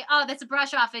want to say, oh, that's a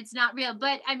brush off. It's not real.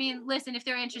 But I mean, listen, if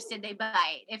they're interested, they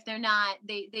bite. If they're not,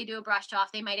 they do a brush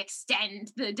off. They might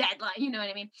extend the deadline. You know what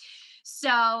I mean?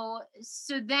 So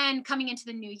then coming into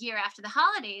the new year after the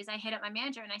holidays, I hit up my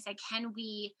manager and I said, can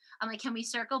we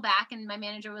circle back? And my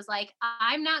manager was like,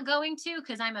 I'm not going to,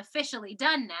 because I'm officially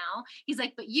done now. He's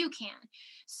like, but you can.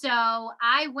 So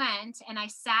I went and I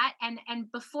sat and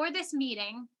before this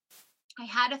meeting, I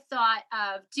had a thought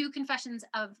of do confessions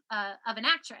of an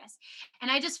actress, and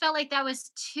I just felt like that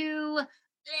was too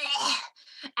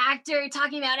actor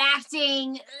talking about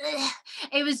acting.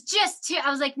 It was just too.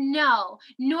 I was like, no.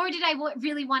 Nor did I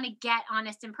really want to get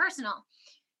honest and personal.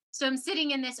 So I'm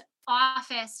sitting in this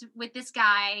office with this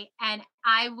guy, and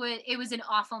it was an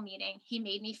awful meeting. He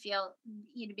made me feel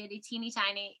itty bitty teeny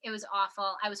tiny. It was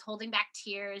awful. I was holding back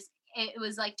tears. It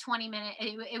was like 20 minutes.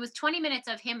 It was 20 minutes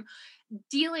of him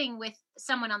dealing with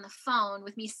someone on the phone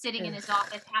with me sitting in his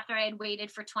office after I had waited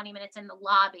for 20 minutes in the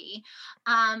lobby.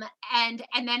 And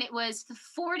then it was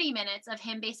 40 minutes of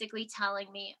him basically telling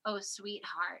me, oh,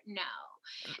 sweetheart, no.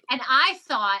 And I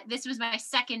thought this was my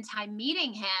second time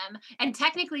meeting him, and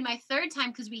technically my third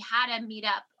time because we had a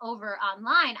meetup over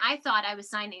online. I thought I was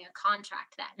signing a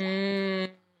contract that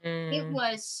day. It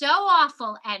was so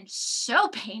awful and so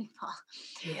painful.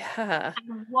 Yeah. I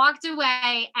walked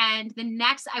away, and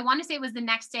I want to say it was the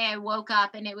next day, I woke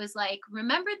up and it was like,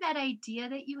 remember that idea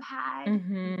that you had?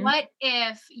 Mhm. What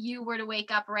if you were to wake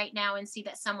up right now and see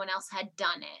that someone else had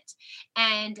done it?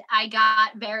 And I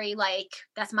got very like,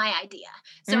 that's my idea.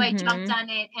 So I jumped on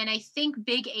it, and I think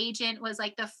Big Agent was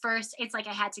like the first, it's like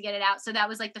I had to get it out. So that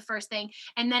was like the first thing.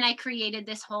 And then I created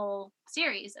this whole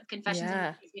series of Confessions of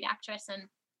a Sweet Actress, and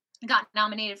got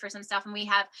nominated for some stuff, and we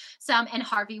have some, and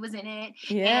Harvey was in it.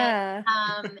 Yeah.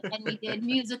 And we did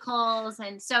musicals,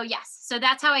 and so so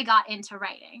that's how I got into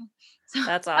writing. So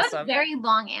That's that was awesome. a very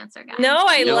long answer, guys. No,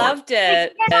 I No. loved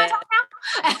it. Can I talk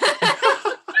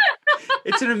now?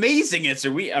 It's an amazing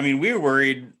answer. We were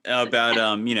worried about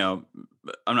I'm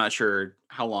not sure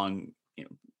how long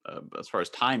as far as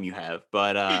time you have,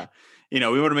 but we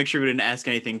want to make sure we didn't ask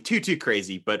anything too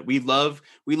crazy. But we love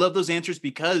those answers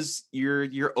because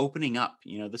you're opening up.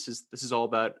 This is all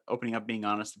about opening up, being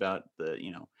honest about the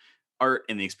art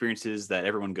and the experiences that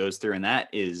everyone goes through, and that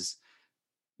is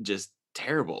just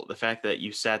terrible. The fact that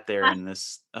you sat there in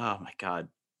this, oh my God,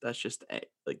 that's just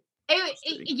like.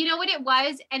 You know what it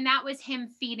was, and that was him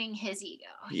feeding his ego.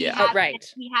 Yeah.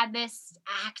 He had this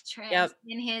actress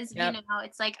in his,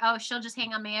 it's like, oh, she'll just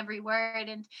hang on my every word,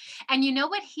 and you know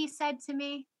what he said to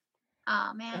me?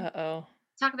 Oh man,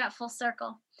 talk about full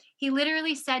circle. He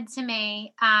literally said to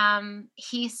me,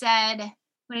 he said,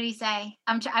 what did he say?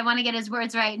 I want to get his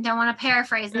words right and don't want to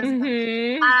paraphrase this.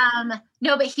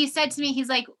 No, but he said to me, he's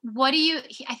like,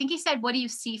 I think he said, what do you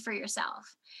see for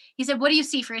yourself? He said, what do you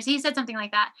see for yourself? He said something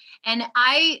like that. And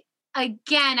I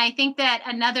think that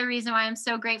another reason why I'm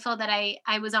so grateful that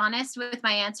I was honest with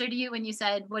my answer to you when you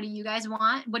said, what do you guys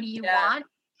want? What do you want?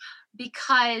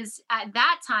 Because at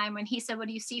that time when he said, what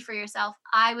do you see for yourself?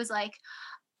 I was like,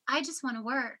 I just want to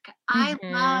work. I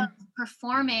love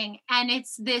performing. And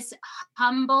it's this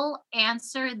humble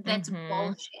answer that's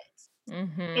bullshit.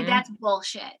 That's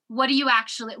bullshit. What do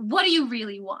you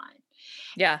really want?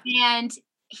 Yeah. And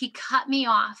he cut me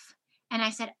off, and I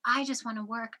said, I just want to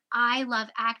work. I love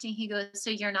acting. He goes, so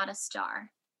you're not a star.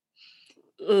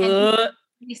 And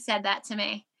he said that to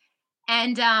me.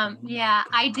 And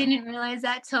I didn't realize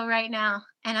that till right now.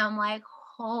 And I'm like,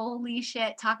 holy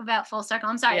shit, talk about full circle.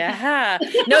 I'm sorry. Yeah.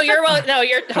 No,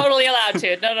 you're totally allowed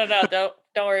to. No.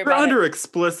 Don't worry about it. We're under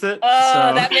explicit.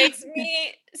 Oh, that makes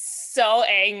me so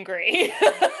angry.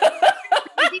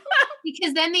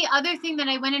 Because then the other thing that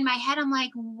I went in my head, I'm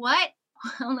like, what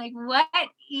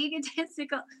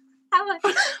egotistical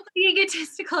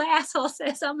asshole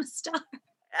says I'm a star.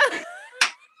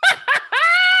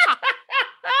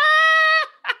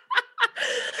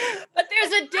 But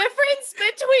there's a difference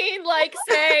between like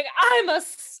saying I'm a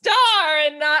star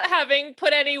and not having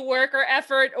put any work or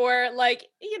effort or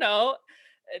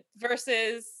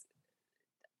versus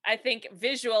I think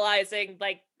visualizing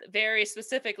like very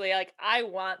specifically, like I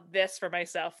want this for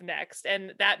myself next.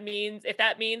 And if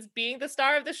that means being the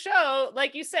star of the show,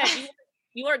 like you said,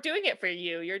 you aren't doing it for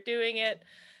you. You're doing it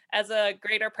as a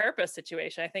greater purpose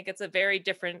situation. I think it's a very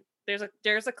different,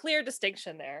 there's a clear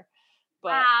distinction there.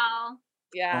 But, wow.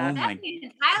 Yeah.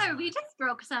 Tyler, we just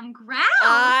broke some ground.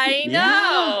 I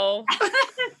know.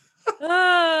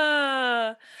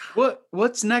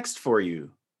 What's next for you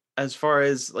as far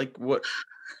as like what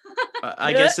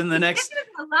I guess in the next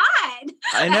a lot.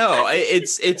 I know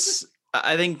it's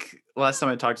I think last time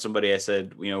I talked to somebody I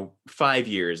said 5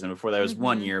 years, and before that was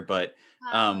 1 year, but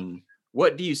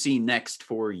what do you see next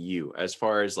for you as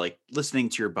far as like listening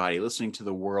to your body, listening to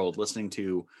the world, listening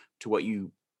to what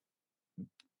you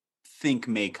think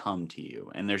may come to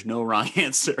you, and there's no wrong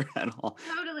answer at all.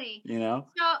 Totally. You know?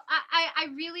 So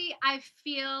I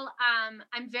feel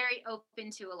I'm very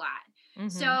open to a lot.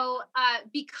 Mhm. So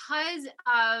because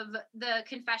of the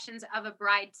Confessions of a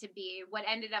Bride to Be, what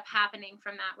ended up happening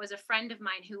from that was a friend of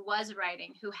mine who was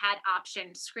writing, who had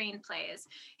optioned screenplays,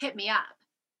 hit me up.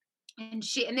 And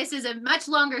this is a much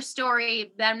longer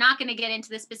story that I'm not going to get into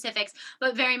the specifics,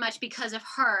 but very much because of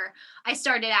her, I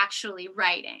started actually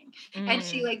writing. And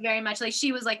she like very much like,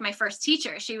 she was like my first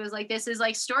teacher. She was like, this is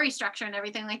like story structure and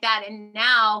everything like that. And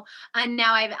now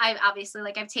I've obviously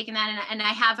like, I've taken that and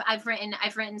I've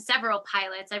written several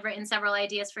pilots. I've written several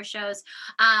ideas for shows.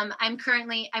 I'm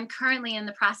currently in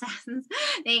the process.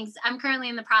 Thanks. I'm currently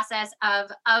in the process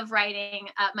of writing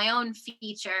my own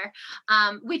feature,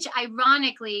 which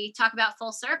ironically, talk about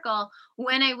full circle,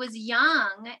 when I was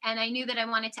young and I knew that I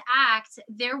wanted to act,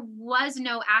 there was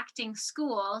no acting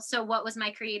school. So what was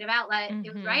my creative outlet?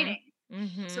 It was writing.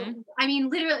 So, I mean,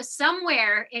 literally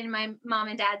somewhere in my mom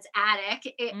and dad's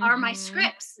attic are my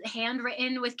scripts,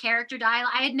 handwritten with character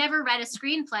dialogue. I had never read a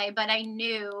screenplay, but I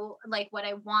knew like what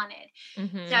I wanted.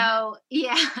 So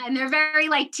yeah, and they're very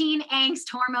like teen angst,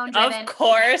 hormone driven. Of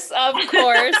course.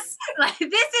 Like,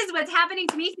 this is what's happening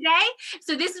to me today.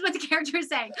 So this is what the character is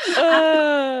saying.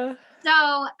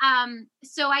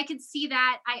 So I could see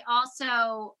that. I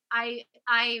also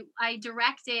I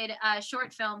directed a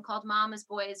short film called Mama's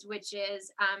Boys, which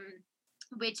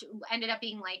ended up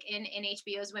being like in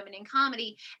HBO's Women in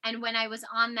Comedy. And when I was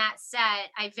on that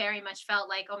set, I very much felt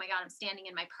like, oh my God, I'm standing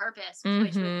in my purpose,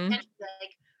 which was essentially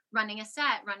like running a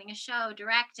set, running a show,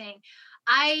 directing.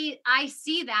 I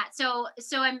see that. So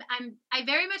I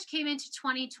very much came into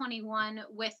 2021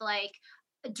 with like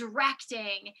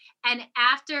directing, and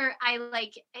after I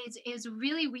like it's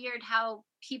really weird how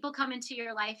people come into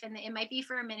your life and it might be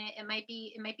for a minute, it might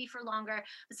be for longer,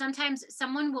 but sometimes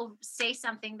someone will say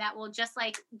something that will just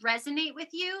like resonate with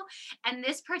you. And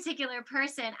this particular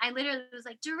person, I literally was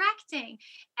like, directing,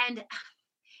 and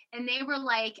they were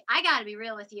like, I gotta be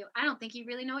real with you, I don't think you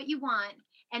really know what you want.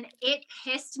 And it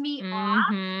pissed me off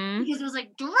because it was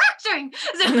like, directing.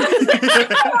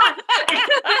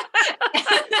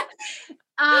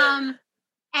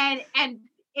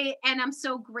 And I'm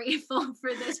so grateful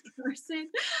for this person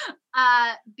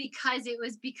because it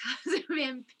was because of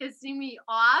him pissing me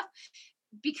off,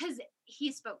 because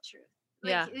he spoke truth.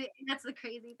 Like, that's the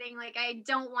crazy thing. Like, I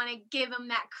don't want to give him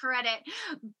that credit,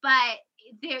 but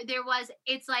there was,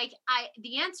 it's like,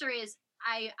 the answer is,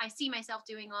 I see myself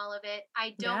doing all of it.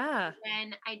 I don't know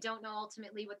when, I don't know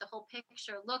ultimately what the whole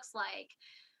picture looks like.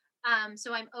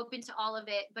 So I'm open to all of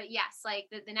it, but yes, like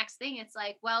the next thing, it's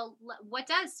like, well, what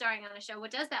does starring on a show, what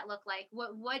does that look like?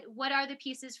 What are the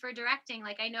pieces for directing?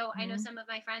 Like, I know some of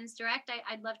my friends direct.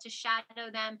 I'd love to shadow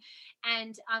them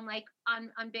and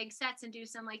on big sets and do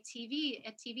some like TV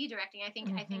directing. I think,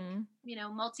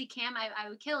 multicam, I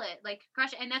would kill it, like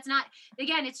crush it. And that's not,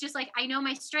 again, it's just like, I know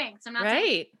my strengths. I'm not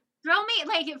saying, throw me,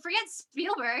 like, forget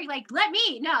Spielberg, like, let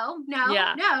me, no,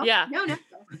 don't.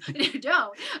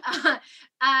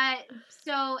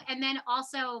 So, and then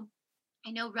also,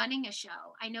 I know running a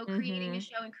show, I know creating a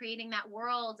show and creating that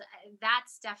world,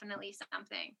 that's definitely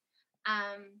something.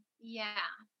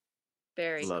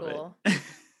 Very Love cool. it.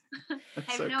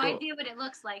 I have no idea what it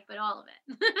looks like, but all of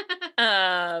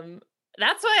it.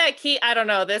 That's why I don't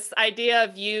know, this idea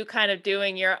of you kind of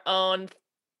doing your own,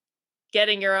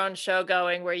 getting your own show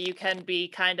going where you can be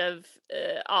kind of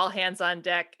all hands on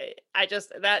deck.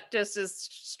 That just is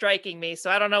striking me.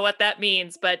 So I don't know what that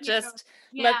means, but just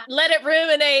let it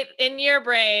ruminate in your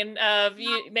brain of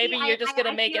you. Maybe you're just going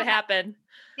to make it happen.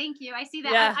 Thank you. I see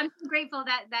that. Yeah. I'm so grateful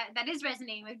that is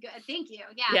resonating with. Thank you.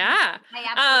 Yeah. Yeah. I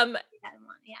absolutely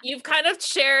You've kind of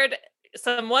shared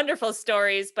some wonderful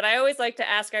stories, but I always like to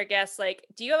ask our guests, like,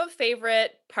 do you have a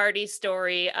favorite party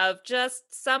story of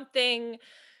just something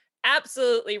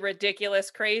absolutely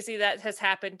ridiculous, crazy that has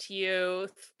happened to you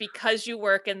because you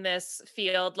work in this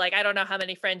field? Like, I don't know how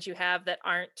many friends you have that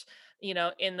aren't,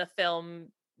 in the film,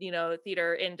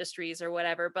 theater industries or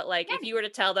whatever, but like, if you were to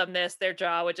tell them this, their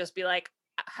jaw would just be like,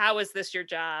 how is this your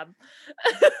job?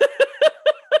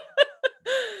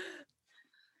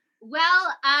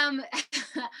 Well, I'm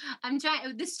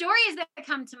trying. The stories that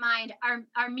come to mind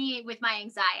are me with my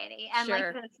anxiety and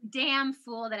like the damn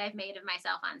fool that I've made of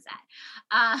myself on set,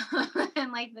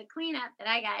 and like the cleanup that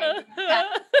I got.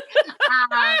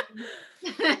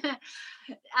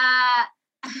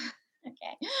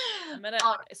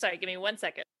 Okay. Sorry, give me 1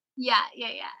 second. Yeah.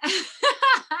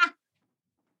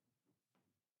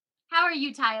 How are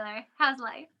you, Tyler? How's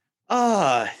life?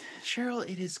 Cheryl,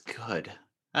 it is good.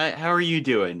 How are you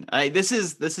doing? This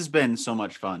has been so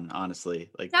much fun,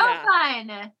 honestly. Like, So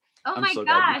fun. Oh I'm my so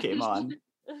gosh. glad you came on.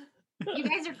 You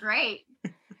guys are great.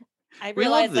 I We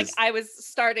love realized like this. I was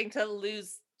starting to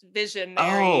lose vision.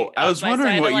 Oh, I was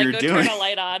wondering what you were go doing. Turn a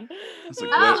light on. I was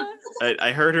like, what?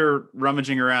 I heard her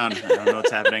rummaging around. I don't know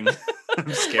what's happening.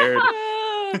 I'm scared.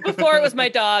 Before it was my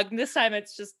dog. This time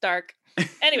it's just dark.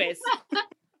 Anyways.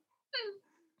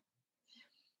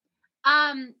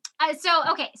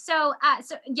 So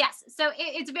yes, so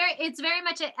it's very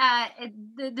much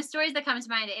the stories that come to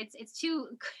mind. It's two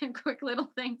quick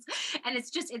little things, and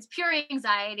it's pure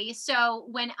anxiety. So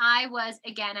when I was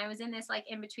in this like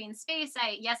in between space.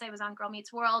 I was on Girl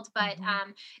Meets World, but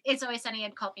It's Always Sunny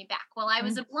had called me back. Well, I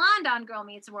was a blonde on Girl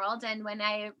Meets World, and when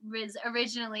I was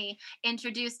originally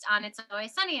introduced on It's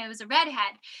Always Sunny, I was a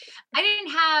redhead. I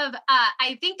didn't have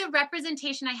I think the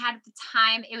representation I had at the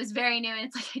time, it was very new, and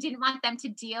it's like I didn't want them to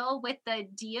deal with the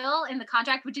deal in the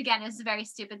contract, which again is very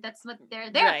stupid. That's what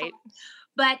they're there for.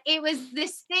 But it was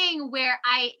this thing where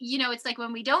it's like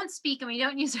when we don't speak and we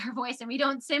don't use our voice and we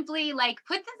don't simply like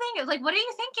put the thing, it was like, what are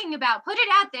you thinking about? Put it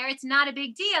out there. It's not a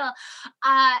big deal.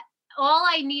 All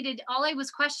I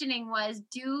was questioning was,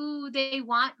 do they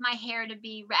want my hair to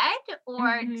be red or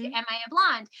am I a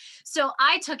blonde? So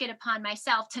I took it upon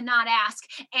myself to not ask.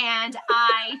 And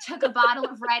I took a bottle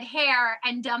of red hair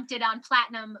and dumped it on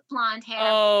platinum blonde hair.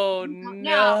 Oh,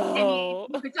 no.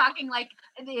 And we're talking like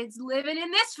it's living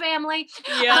in this family.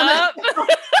 Yep.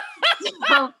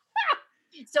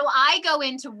 So I go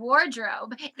into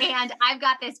wardrobe and I've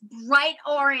got this bright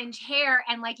orange hair,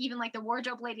 and like even like the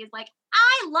wardrobe lady is like,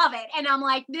 I love it. And I'm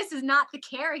like, this is not the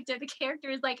character. The character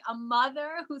is like a mother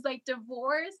who's like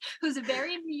divorced, who's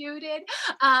very muted.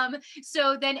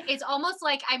 So then it's almost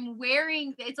like I'm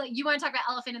wearing, it's like, you want to talk about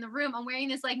elephant in the room. I'm wearing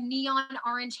this like neon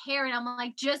orange hair. And I'm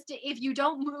like, just if you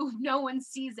don't move, no one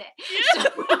sees it.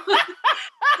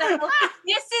 So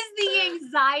this is the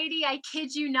anxiety, I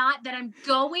kid you not, that I'm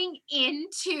going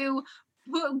into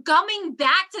coming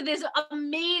back to this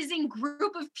amazing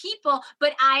group of people,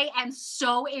 but I am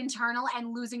so internal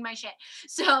and losing my shit.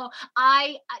 So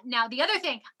now the other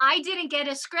thing, I didn't get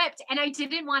a script and I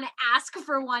didn't want to ask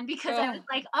for one because I was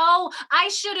like, oh, I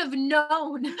should have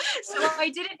known. So I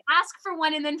didn't ask for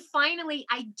one. And then finally,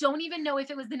 I don't even know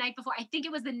if it was the night before. I think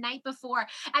it was the night before.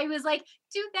 I was like,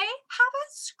 do they have a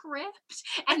script?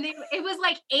 And it was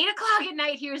like 8:00 at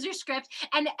night. Here's your script.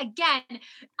 And again,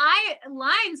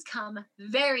 lines come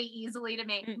very easily to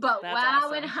me, but when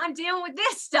I'm dealing with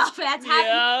this stuff that's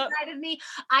happening inside of me,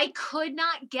 I could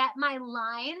not get my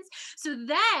lines. So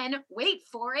then, wait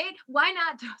for it, why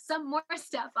not throw some more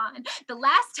stuff on? The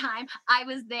last time I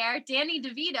was there, Danny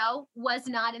DeVito was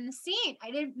not in the scene. I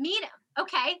didn't meet him.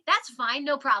 Okay, that's fine.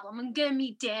 No problem. I'm going to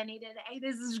meet Danny today.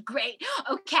 This is great.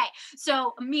 Okay,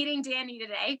 so I'm meeting Danny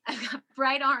today. I've got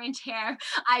bright orange hair.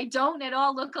 I don't at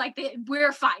all look like that.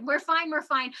 We're fine. We're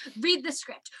fine. Read the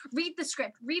script.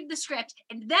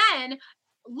 And then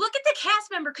look at the cast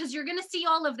member, because you're going to see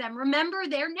all of them. Remember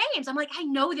their names. I'm like, I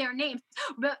know their names.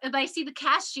 But I see the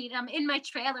cast sheet. I'm in my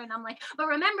trailer and I'm like, but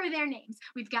remember their names.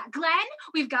 We've got Glenn.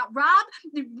 We've got Rob.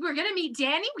 We're going to meet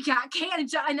Danny. We got Kate.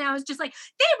 And I was just like,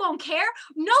 they won't care.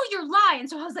 No, you're lying.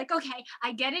 So I was like, okay,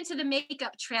 I get into the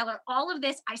makeup trailer. All of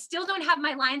this, I still don't have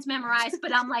my lines memorized,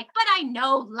 but I'm like, but I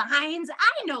know lines.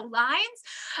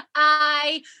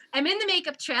 I am in the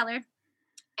makeup trailer.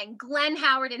 And Glenn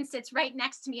Howerton sits right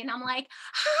next to me and I'm like,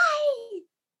 hi.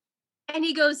 And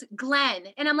he goes, Glenn.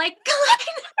 And I'm like, Glenn.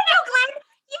 Hello, Glenn.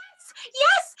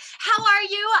 Yes. How are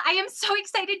you? I am so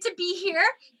excited to be here.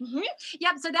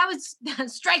 Yep. So that was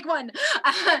strike one.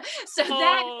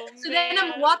 Then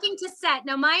I'm walking to set.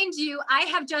 Now, mind you, I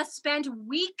have just spent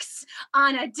weeks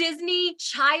on a Disney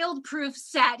child-proof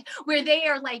set where they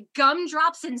are like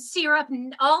gumdrops and syrup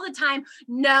all the time.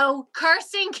 No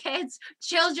cursing, kids,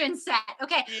 children's set.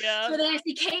 Okay. Yeah. So then I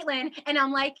see Caitlin and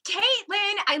I'm like,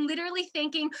 Caitlin, I'm literally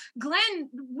thinking, Glenn,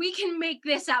 we can make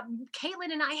this up.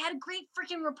 Caitlin and I had a great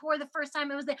freaking rapport the first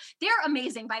time I was there. They're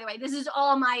amazing, by the way. This is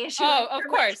all my issue. Oh, of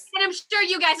course. And I'm sure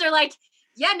you guys are like,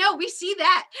 yeah, no, we see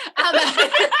that.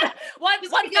 One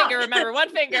finger, remember, one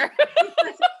finger.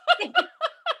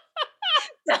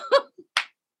 So,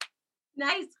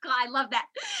 nice. God, I love that.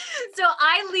 So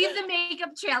I leave the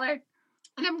makeup trailer.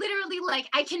 And I'm literally like,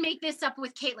 I can make this up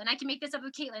with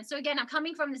Caitlin. So again, I'm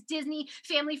coming from this Disney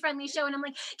family-friendly show, and I'm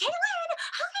like, Caitlin,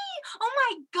 hi. Oh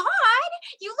my God,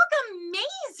 you look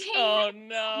amazing. Oh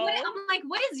no. I'm like,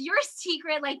 what is your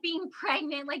secret? Like being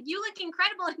pregnant? Like you look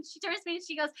incredible. And she turns to me and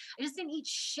she goes, I just didn't eat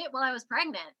shit while I was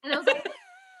pregnant. And I was like,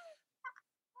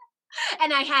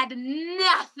 And I had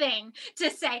nothing to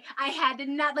say. I had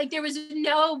not, like, there was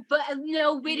no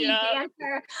witty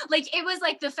banter. Like, it was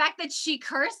like the fact that she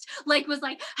cursed, like, was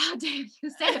like, how dare you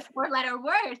say a 4-letter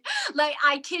word? Like,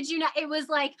 I kid you not. It was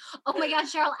like, oh my God,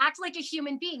 Cheryl, act like a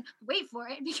human being. Wait for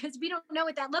it, because we don't know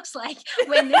what that looks like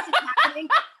when this is happening.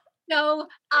 So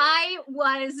I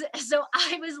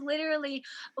was literally,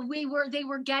 they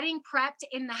were getting prepped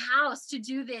in the house to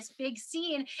do this big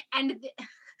scene, and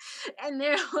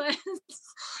there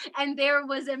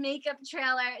was a makeup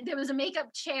trailer. There was a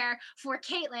makeup chair for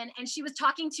Caitlin, and she was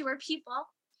talking to her people,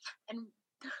 and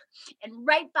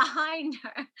right behind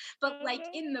her, but like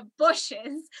in the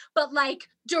bushes, but like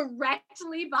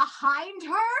directly behind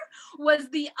her was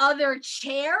the other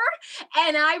chair.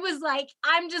 And I was like,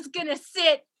 I'm just gonna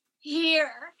sit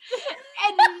here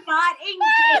and not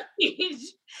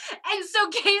engage. And so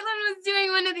Caitlin was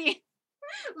doing one of these,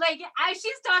 like, as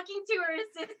she's talking to her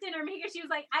assistant or maker, she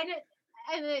was like,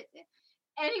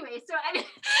 anyway, so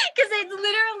because it's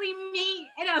literally me,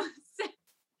 and I was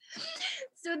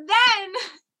so then,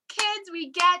 kids, we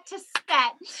get to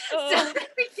set. So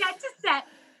we get to set.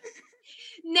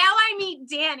 Now I meet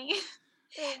Danny.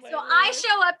 So I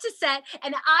show up to set,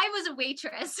 and I was a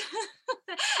waitress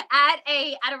at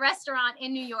a restaurant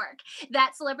in New York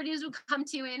that celebrities would come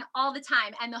to in all the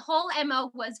time. And the whole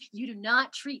MO was, you do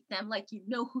not treat them like you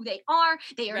know who they are.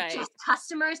 They are just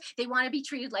customers. They want to be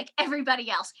treated like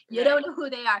everybody else. You don't know who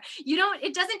they are.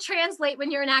 It doesn't translate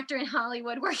when you're an actor in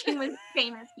Hollywood working with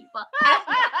famous people.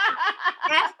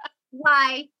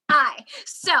 FYI.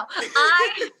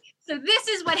 So this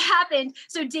is what happened.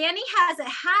 So Danny has a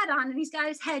hat on and he's got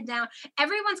his head down.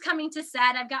 Everyone's coming to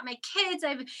set. I've got my kids.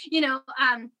 There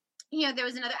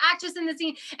was another actress in the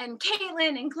scene, and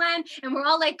Caitlin and Glenn, and we're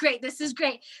all like, great, this is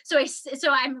great. So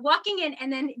I'm walking in,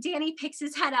 and then Danny picks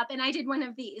his head up, and I did one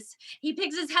of these. He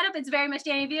picks his head up. It's very much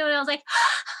Danny Vito, and I was like,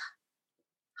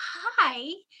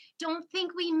 hi. Don't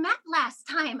think we met last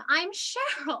time. I'm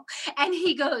Cheryl. And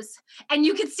he goes, and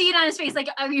you could see it on his face, like,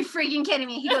 are you freaking kidding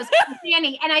me? He goes,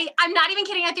 Danny. And I'm not even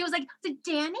kidding. I think it was like,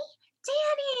 Danny?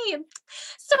 Danny,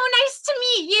 so nice to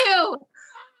meet you.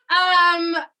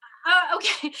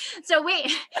 Okay. So wait,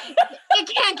 it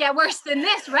can't get worse than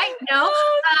this, right? No,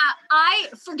 I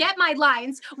forget my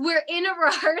lines. We're in a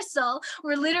rehearsal.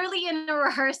 We're literally in a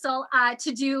rehearsal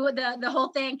to do the whole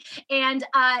thing. And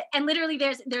literally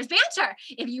there's banter.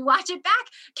 If you watch it back,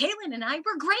 Caitlin and I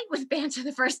were great with banter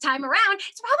the first time around.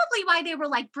 It's probably why they were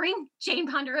like, bring Jane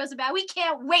Ponderosa back. We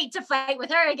can't wait to fight with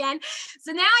her again.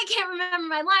 So now I can't remember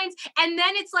my lines. And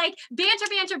then it's like banter,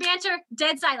 banter, banter,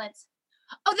 dead silence.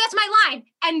 Oh, that's my line.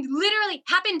 And literally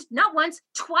happened not once,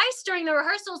 twice during the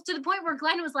rehearsals, to the point where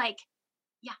Glenn was like,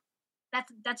 yeah,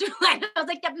 that's your line. I was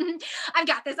like, yeah, I've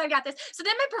got this. So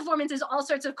then my performance is all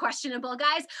sorts of questionable,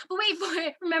 guys. But wait for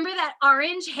it. Remember that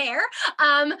orange hair?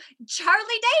 Charlie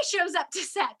Day shows up to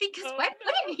set because why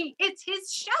wouldn't he? It's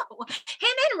his show.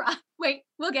 Him and Rob. Wait,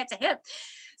 we'll get to him.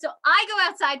 So I go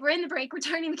outside. We're in the break. We're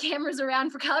turning the cameras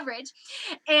around for coverage.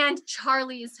 And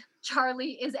Charlie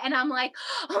is, and I'm like,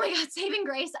 oh my God, saving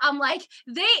grace. I'm like,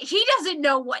 he doesn't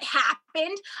know what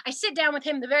happened. I sit down with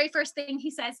him. The very first thing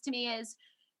he says to me is,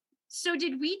 so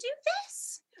did we do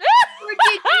this? Or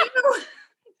did you?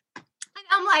 And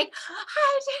I'm like,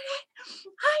 I did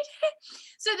it.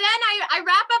 So then I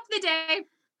wrap up the day.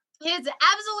 It's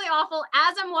absolutely awful.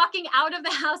 As I'm walking out of the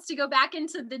house to go back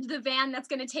into the van that's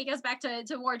going to take us back to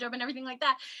wardrobe and everything like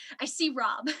that, I see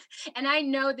Rob, and I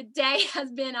know the day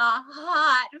has been a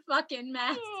hot fucking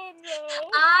mess. Oh, no.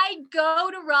 I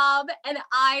go to Rob and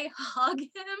I hug him,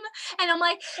 and I'm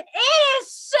like, it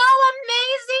is so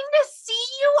amazing to see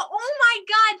you. Oh my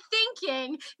God,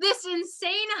 thinking this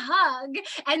insane hug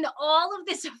and all of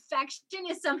this affection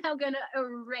is somehow going to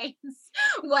erase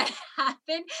what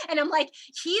happened. And I'm like,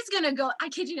 he's gonna go, I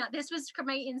kid you not, this was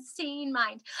my insane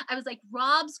mind. I was like,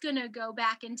 Rob's gonna go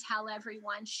back and tell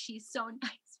everyone she's so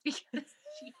nice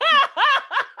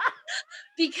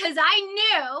because I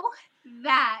knew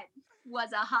that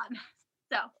was a hot mess.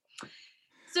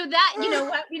 So that, you know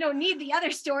what, we don't need the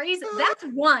other stories. That's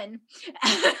one.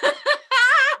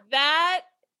 That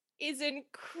is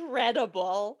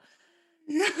incredible.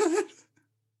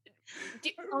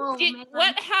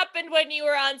 What happened when you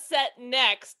were on set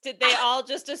next? Did they all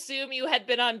just assume you had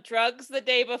been on drugs the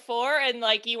day before and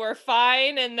like you were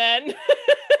fine, and then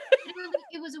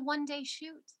it was a 1-day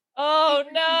shoot. Oh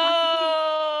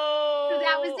no. So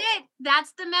that was it.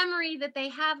 That's the memory that they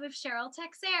have of Cheryl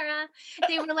Texera.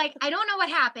 They were like, I don't know what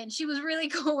happened. She was really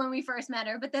cool when we first met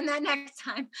her, but then that next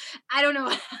time, I don't know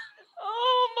what happened.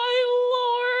 Oh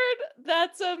my Lord,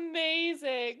 that's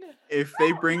amazing. If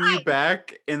they bring you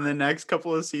back in the next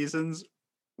couple of seasons,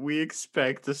 we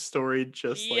expect a story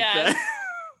just like Yes. that.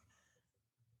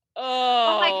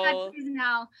 Oh my God, Oh, please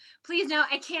no. Please no.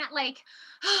 I can't like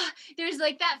there's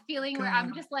like that feeling where I'm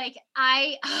God. just like,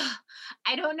 I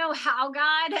don't know how,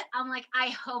 God. I'm like, I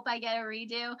hope I get a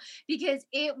redo because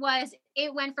it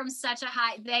went from such a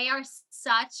high. They are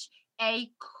such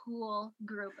a cool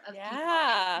group of people. I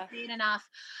yeah. can't say it enough.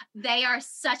 They are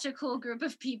such a cool group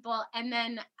of people. And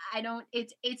then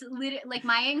it's literally like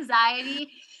my anxiety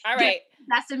All gets right. the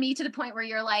best of me to the point where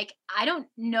you're like, I don't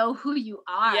know who you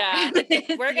are. Yeah.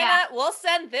 Yeah. We'll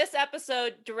send this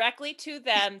episode directly to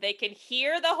them. They can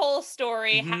hear the whole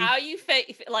story, Mhm. how you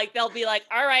like they'll be like,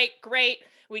 all right, great.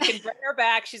 We can bring her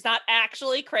back. She's not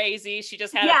actually crazy. She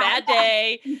just had a Yeah. bad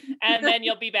day. And then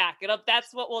you'll be back.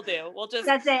 That's what we'll do. We'll just,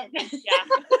 That's it.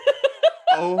 yeah.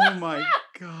 Oh my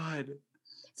God.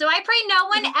 So I pray no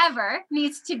one ever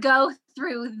needs to go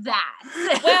through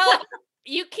that. Well,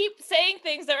 you keep saying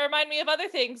things that remind me of other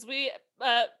things.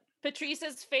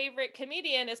 Patrice's favorite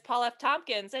comedian is Paul F.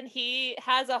 Tompkins, and he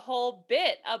has a whole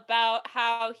bit about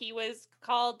how he was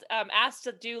asked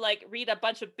to read a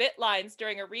bunch of bit lines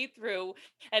during a read through,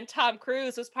 and Tom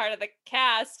Cruise was part of the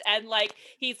cast, and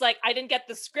he's like, I didn't get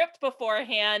the script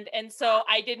beforehand, and so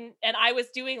I was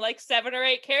doing like 7 or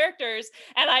 8 characters,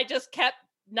 and I just kept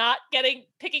not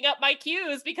picking up my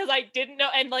cues because I didn't know,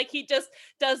 and he just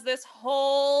does this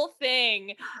whole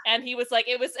thing, and he's like,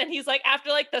 after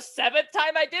like the 7th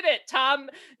time I did it, Tom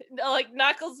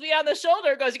knuckles me on the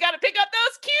shoulder, goes, you got to pick up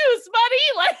those cues,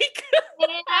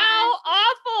 buddy. How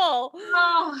awful.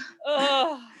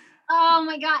 Oh. Oh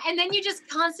my God. And then you just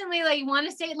constantly want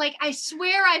to say, I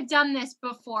swear I've done this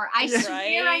before. I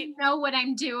swear I know what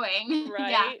I'm doing.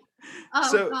 Right. Yeah.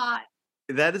 Oh God.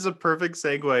 That is a perfect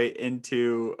segue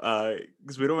into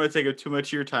because we don't want to take up too much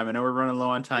of your time. I know we're running low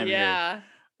on time here.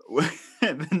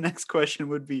 The next question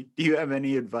would be, do you have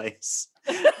any advice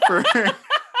for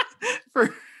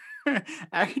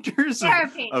actors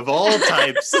of all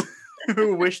types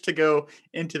who wish to go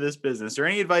into this business, or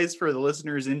any advice for the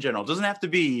listeners in general? It doesn't have to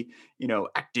be,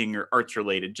 acting or arts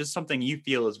related, just something you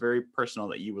feel is very personal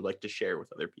that you would like to share with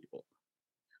other people.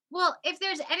 Well, if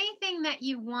there's anything that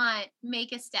you want,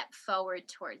 make a step forward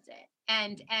towards it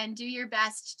and do your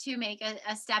best to make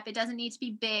a step. It doesn't need to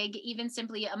be big. Even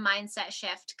simply a mindset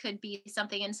shift could be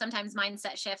something. And sometimes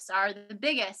mindset shifts are the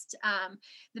biggest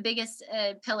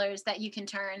pillars that you can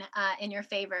turn in your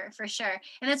favor, for sure.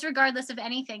 And that's regardless of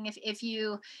anything. If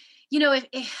you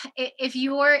if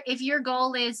your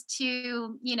goal is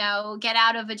to, get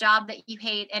out of a job that you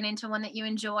hate and into one that you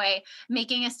enjoy,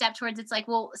 making a step towards it's like,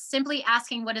 well, simply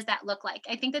asking, what does that look like?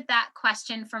 I think that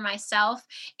question for myself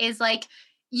is like,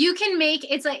 you can make,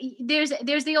 it's like, there's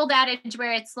the old adage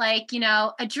where it's like,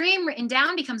 a dream written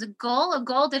down becomes a goal,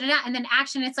 and then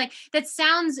action. It's like, that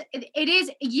sounds, it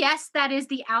is, yes, that is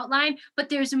the outline, but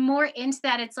there's more into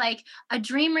that. It's like a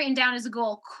dream written down is a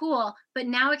goal. Cool. But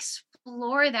now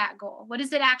explore that goal. What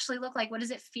does it actually look like? What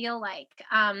does it feel like?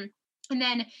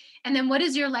 And then what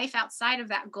does your life outside of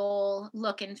that goal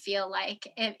look and feel like?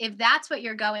 If that's what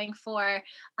you're going for,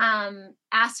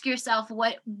 ask yourself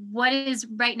what is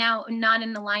right now not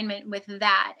in alignment with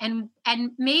that. And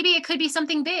maybe it could be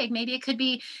something big. Maybe it could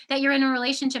be that you're in a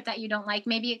relationship that you don't like.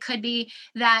 Maybe it could be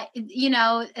that,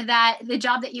 that the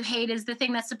job that you hate is the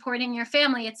thing that's supporting your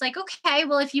family. It's like, okay,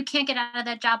 well, if you can't get out of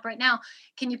that job right now,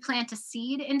 can you plant a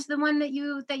seed into the one that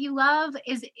you love?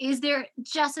 Is there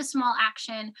just a small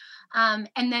action?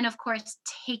 And then, of course,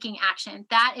 taking action.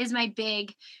 That is my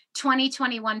big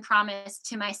 2021 promise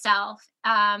to myself,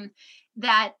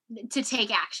 that to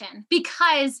take action,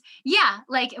 because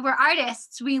we're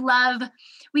artists. We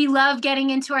love getting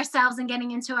into ourselves and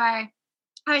getting into our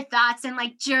thoughts and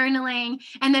journaling.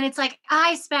 And then it's like,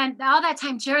 I spent all that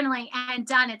time journaling and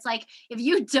done. It's like, if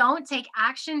you don't take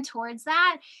action towards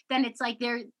that, then it's like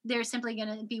they're simply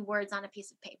going to be words on a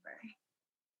piece of paper.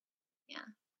 Yeah.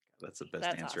 That's the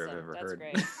best answer awesome. I've ever That's heard.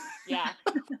 Great. Yeah.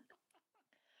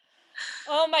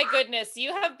 Oh my goodness,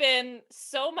 you have been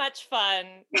so much fun.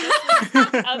 This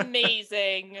is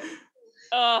amazing.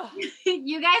 Oh,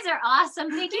 you guys are awesome.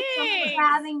 Thank you so much for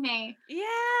having me.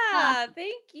 Yeah,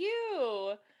 thank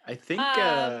you. I think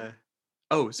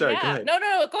oh, sorry, go ahead. No,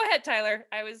 go ahead, Tyler.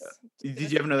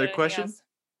 Did you have another question? Else?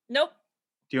 Nope.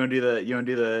 Do you want to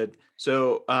do the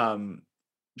so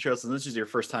Cheryl, since this is your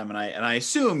first time, and I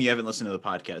assume you haven't listened to the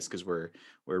podcast because we're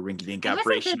rinky-dink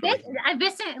operation. I've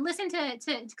listened to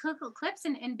clips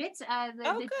and bits,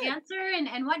 the dancer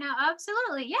and whatnot.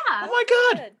 Absolutely, yeah. Oh my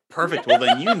God, perfect. Well,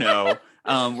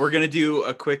 then we're gonna do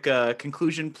a quick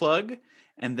conclusion plug,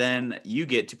 and then you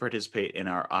get to participate in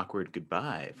our awkward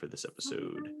goodbye for this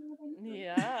episode.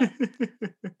 Yeah.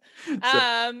 So,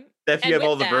 Steph, you And have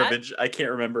all with the that, verbiage. I can't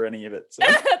remember any of it. So.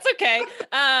 that's okay.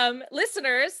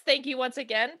 Listeners, thank you once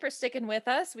again for sticking with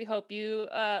us. We hope you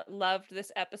loved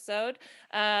this episode.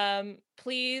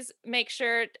 Please make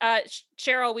sure,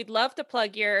 Cheryl, we'd love to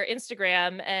plug your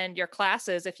Instagram and your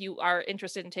classes if you are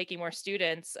interested in taking more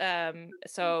students.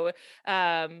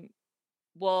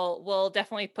 We'll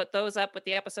definitely put those up with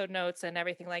the episode notes and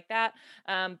everything like that.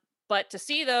 But to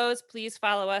see those, please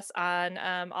follow us on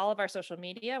all of our social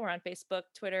media. We're on Facebook,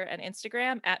 Twitter, and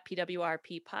Instagram at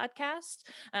PWRP Podcast.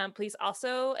 Please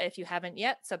also, if you haven't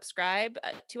yet, subscribe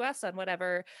to us on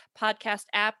whatever podcast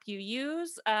app you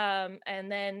use.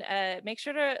 And then make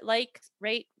sure to like,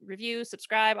 rate, review,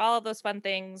 subscribe, all of those fun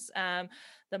things. The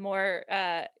more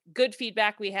good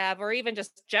feedback we have, or even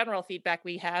just general feedback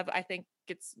we have, I think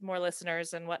gets more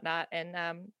listeners and whatnot. And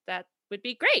that would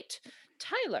be great.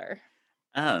 Tyler.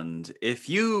 And if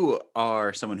you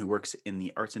are someone who works in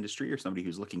the arts industry or somebody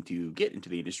who's looking to get into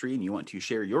the industry and you want to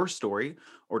share your story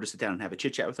or to sit down and have a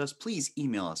chit chat with us, please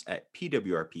email us at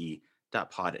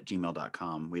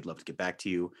pwrp.pod@gmail.com. We'd love to get back to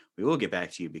you. We will get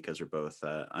back to you because we're both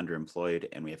underemployed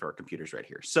and we have our computers right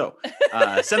here. So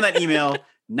send that email,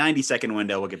 90-second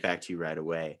window. We'll get back to you right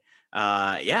away.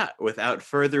 Without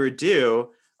further ado,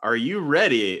 are you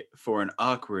ready for an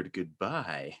awkward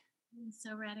goodbye? I'm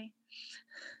so ready.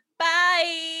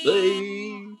 Bye.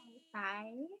 Bye.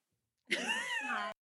 Bye. Bye.